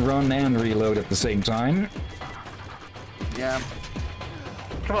we can run and reload at the same time. Yeah.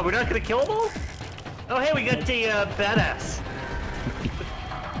 Come on, we're not gonna kill them all? Oh, hey, we got the badass.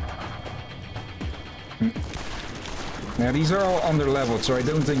 Now, these are all under-leveled, so I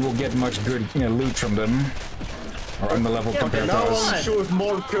don't think we'll get much good loot from them. Or under-leveled compared to us. Now I'm sure if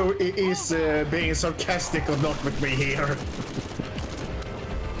Marco is being sarcastic or not with me here.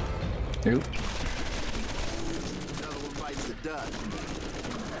 Nope. Another one bites the dust.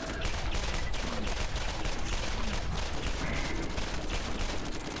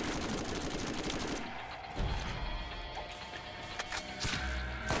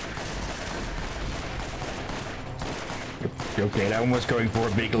 Okay, that one was going for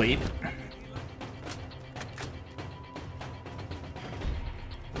a big leap.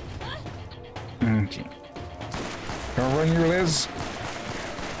 Okay. Gonna run you, Liz.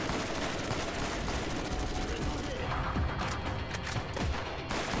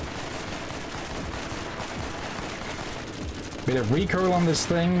 Bit of recoil on this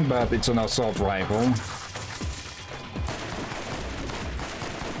thing, but it's an assault rifle.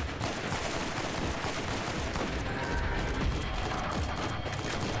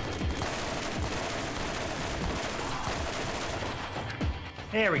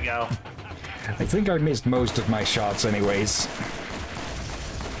 There we go. I think I missed most of my shots anyways.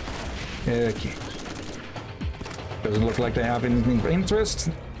 Okay. Doesn't look like they have anything of interest.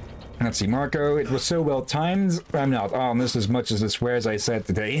 Let's see, Marco, it was so well timed. I'm not honest as much as the swears I said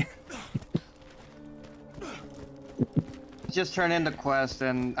today. Just turn in the quest,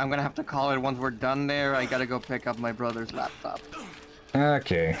 and I'm gonna have to call it once we're done there. I gotta go pick up my brother's laptop.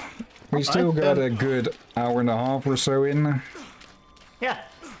 Okay. We still got a good hour and a half or so in. Yeah.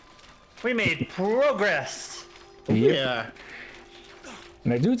 We made progress. Yep. Yeah.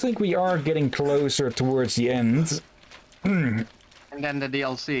 And I do think we are getting closer towards the end. And then the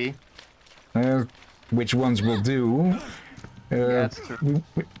DLC. Which ones will do? Yeah, that's true.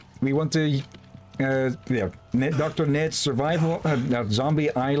 We want to, yeah, Dr. Ned's survival,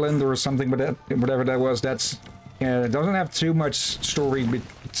 zombie island or something, but whatever that was, that's doesn't have too much story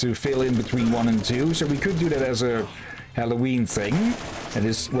to fill in between 1 and 2, so we could do that as a Halloween thing. That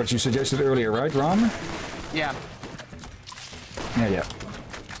is what you suggested earlier, right, Ron? Yeah. Yeah.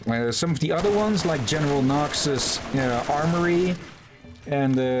 Some of the other ones, like General Knox's Armory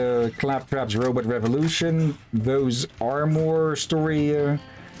and Claptrap's Robot Revolution, those are more story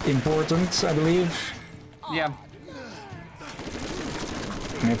important, I believe. Yeah.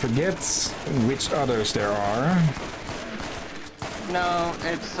 I forget which others there are. No,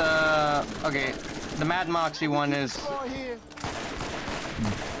 it's okay. The Mad Moxie one is.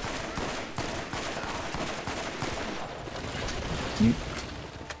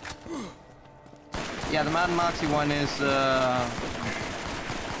 Yeah, the Mad Moxie one is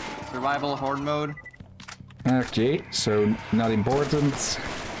survival horde mode. Okay, so not important.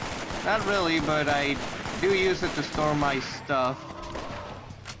 Not really, but I do use it to store my stuff.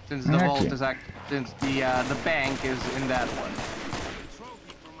 Since the vault is since the bank is in that one.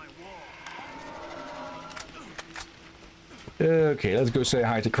 Okay, let's go say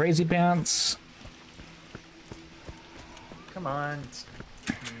hi to Crazy Pants. Come on.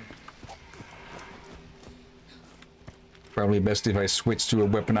 Probably best if I switch to a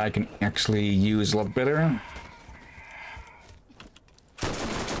weapon I can actually use a lot better.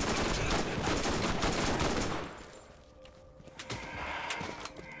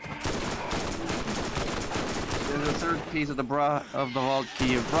 There's a third piece of the vault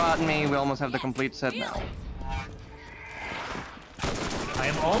key you brought me. We almost have the complete set now. I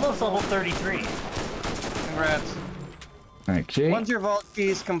am almost level 33. Congrats. Okay. Once your vault key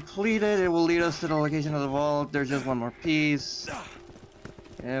is completed, it will lead us to the location of the vault. There's just one more piece.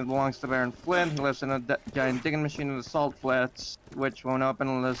 It belongs to Baron Flint. He lives in a giant digging machine in the salt flats, which won't open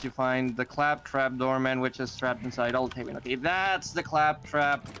unless you find the Claptrap doorman, which is trapped inside Althaven. Okay, that's the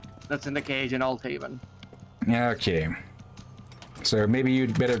Claptrap that's in the cage in Althaven. Okay. So maybe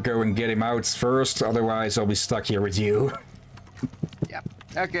you'd better go and get him out first, otherwise I'll be stuck here with you. Yeah.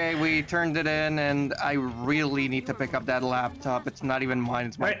 Okay, we turned it in, and I really need to pick up that laptop. It's not even mine,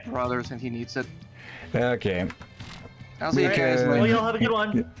 it's my brother's, and he needs it. Okay. I'll see you guys Well, later. you'll have a good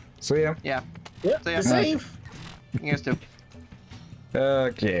one. See ya. Yeah. Yep, See ya. safe. You guys too.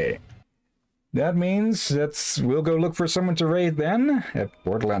 Okay. That means we'll go look for someone to raid then. At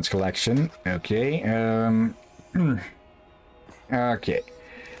Borderlands collection. Okay. Okay.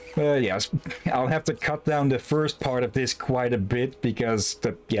 Yes, I'll have to cut down the first part of this quite a bit because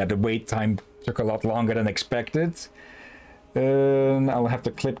the wait time took a lot longer than expected. I'll have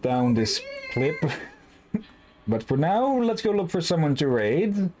to clip down this clip. But for now, let's go look for someone to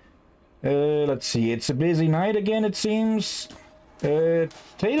raid. Let's see, it's a busy night again, it seems.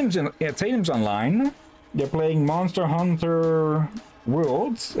 Tatum's online. They're playing Monster Hunter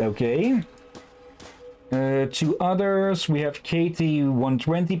Worlds, okay. 2 others, we have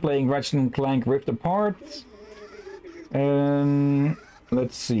KT120 playing Ratchet & Clank Rift Apart.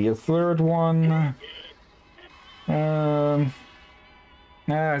 Let's see, a third one.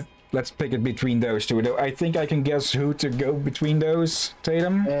 Let's pick it between those two. Though I think I can guess who to go between those,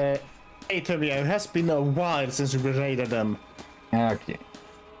 Tatum. Tatum, yeah, it has been a while since we raided them. Okay.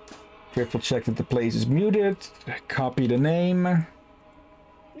 Triple check that the place is muted. Copy the name.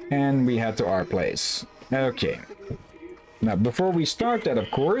 And we head to our place. Okay. Now, before we start that,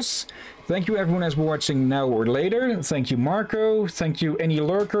 of course, thank you everyone that's watching now or later. Thank you, Marco. Thank you, any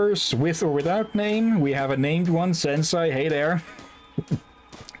lurkers, with or without name. We have a named one, Sensei. Hey there.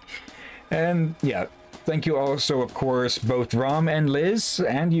 And, yeah, thank you also, of course, both Rom and Liz,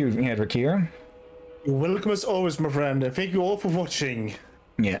 and you, Hedrick, here. You're welcome as always, my friend. Thank you all for watching.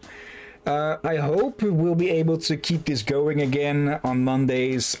 Yeah. I hope we'll be able to keep this going again on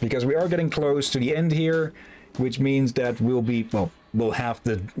Mondays, because we are getting close to the end here, which means that we'll have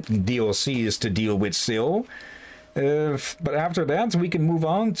the DLCs to deal with still. But after that, we can move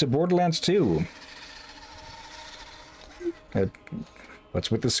on to Borderlands 2.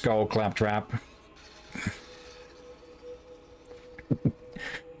 What's with the skull, Claptrap?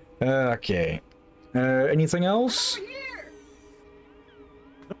 Okay. Anything else?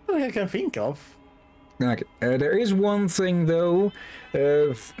 Nothing I can think of. Okay. There is one thing, though.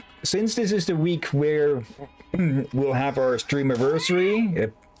 Since this is the week where we'll have our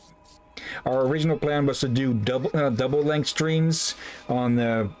streamiversary, Our original plan was to do double length streams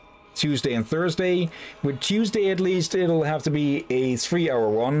on Tuesday and Thursday. With Tuesday, at least, it'll have to be a 3-hour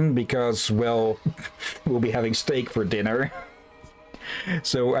one because, well, we'll be having steak for dinner.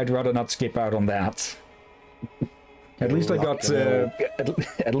 So I'd rather not skip out on that. At least I got.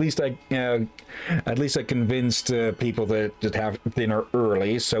 At least I convinced people that have dinner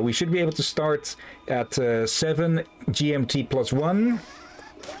early, so we should be able to start at 7 GMT plus 1.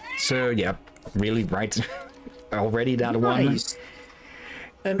 So yeah, really right. Already that nice. one.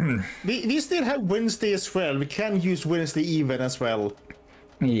 And we still have Wednesday as well. We can use Wednesday even as well.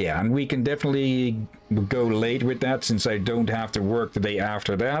 Yeah, and we can definitely go late with that since I don't have to work the day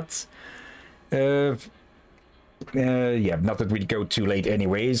after that. Yeah, not that we'd go too late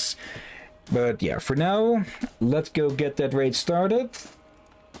anyways. But yeah, for now, let's go get that raid started.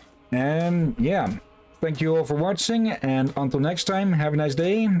 And yeah, thank you all for watching, and until next time, have a nice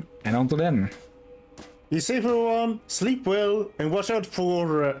day, and until then. Be safe everyone, sleep well, and watch out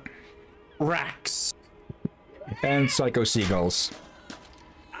for racks. And psycho seagulls.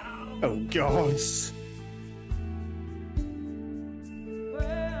 Oh gods.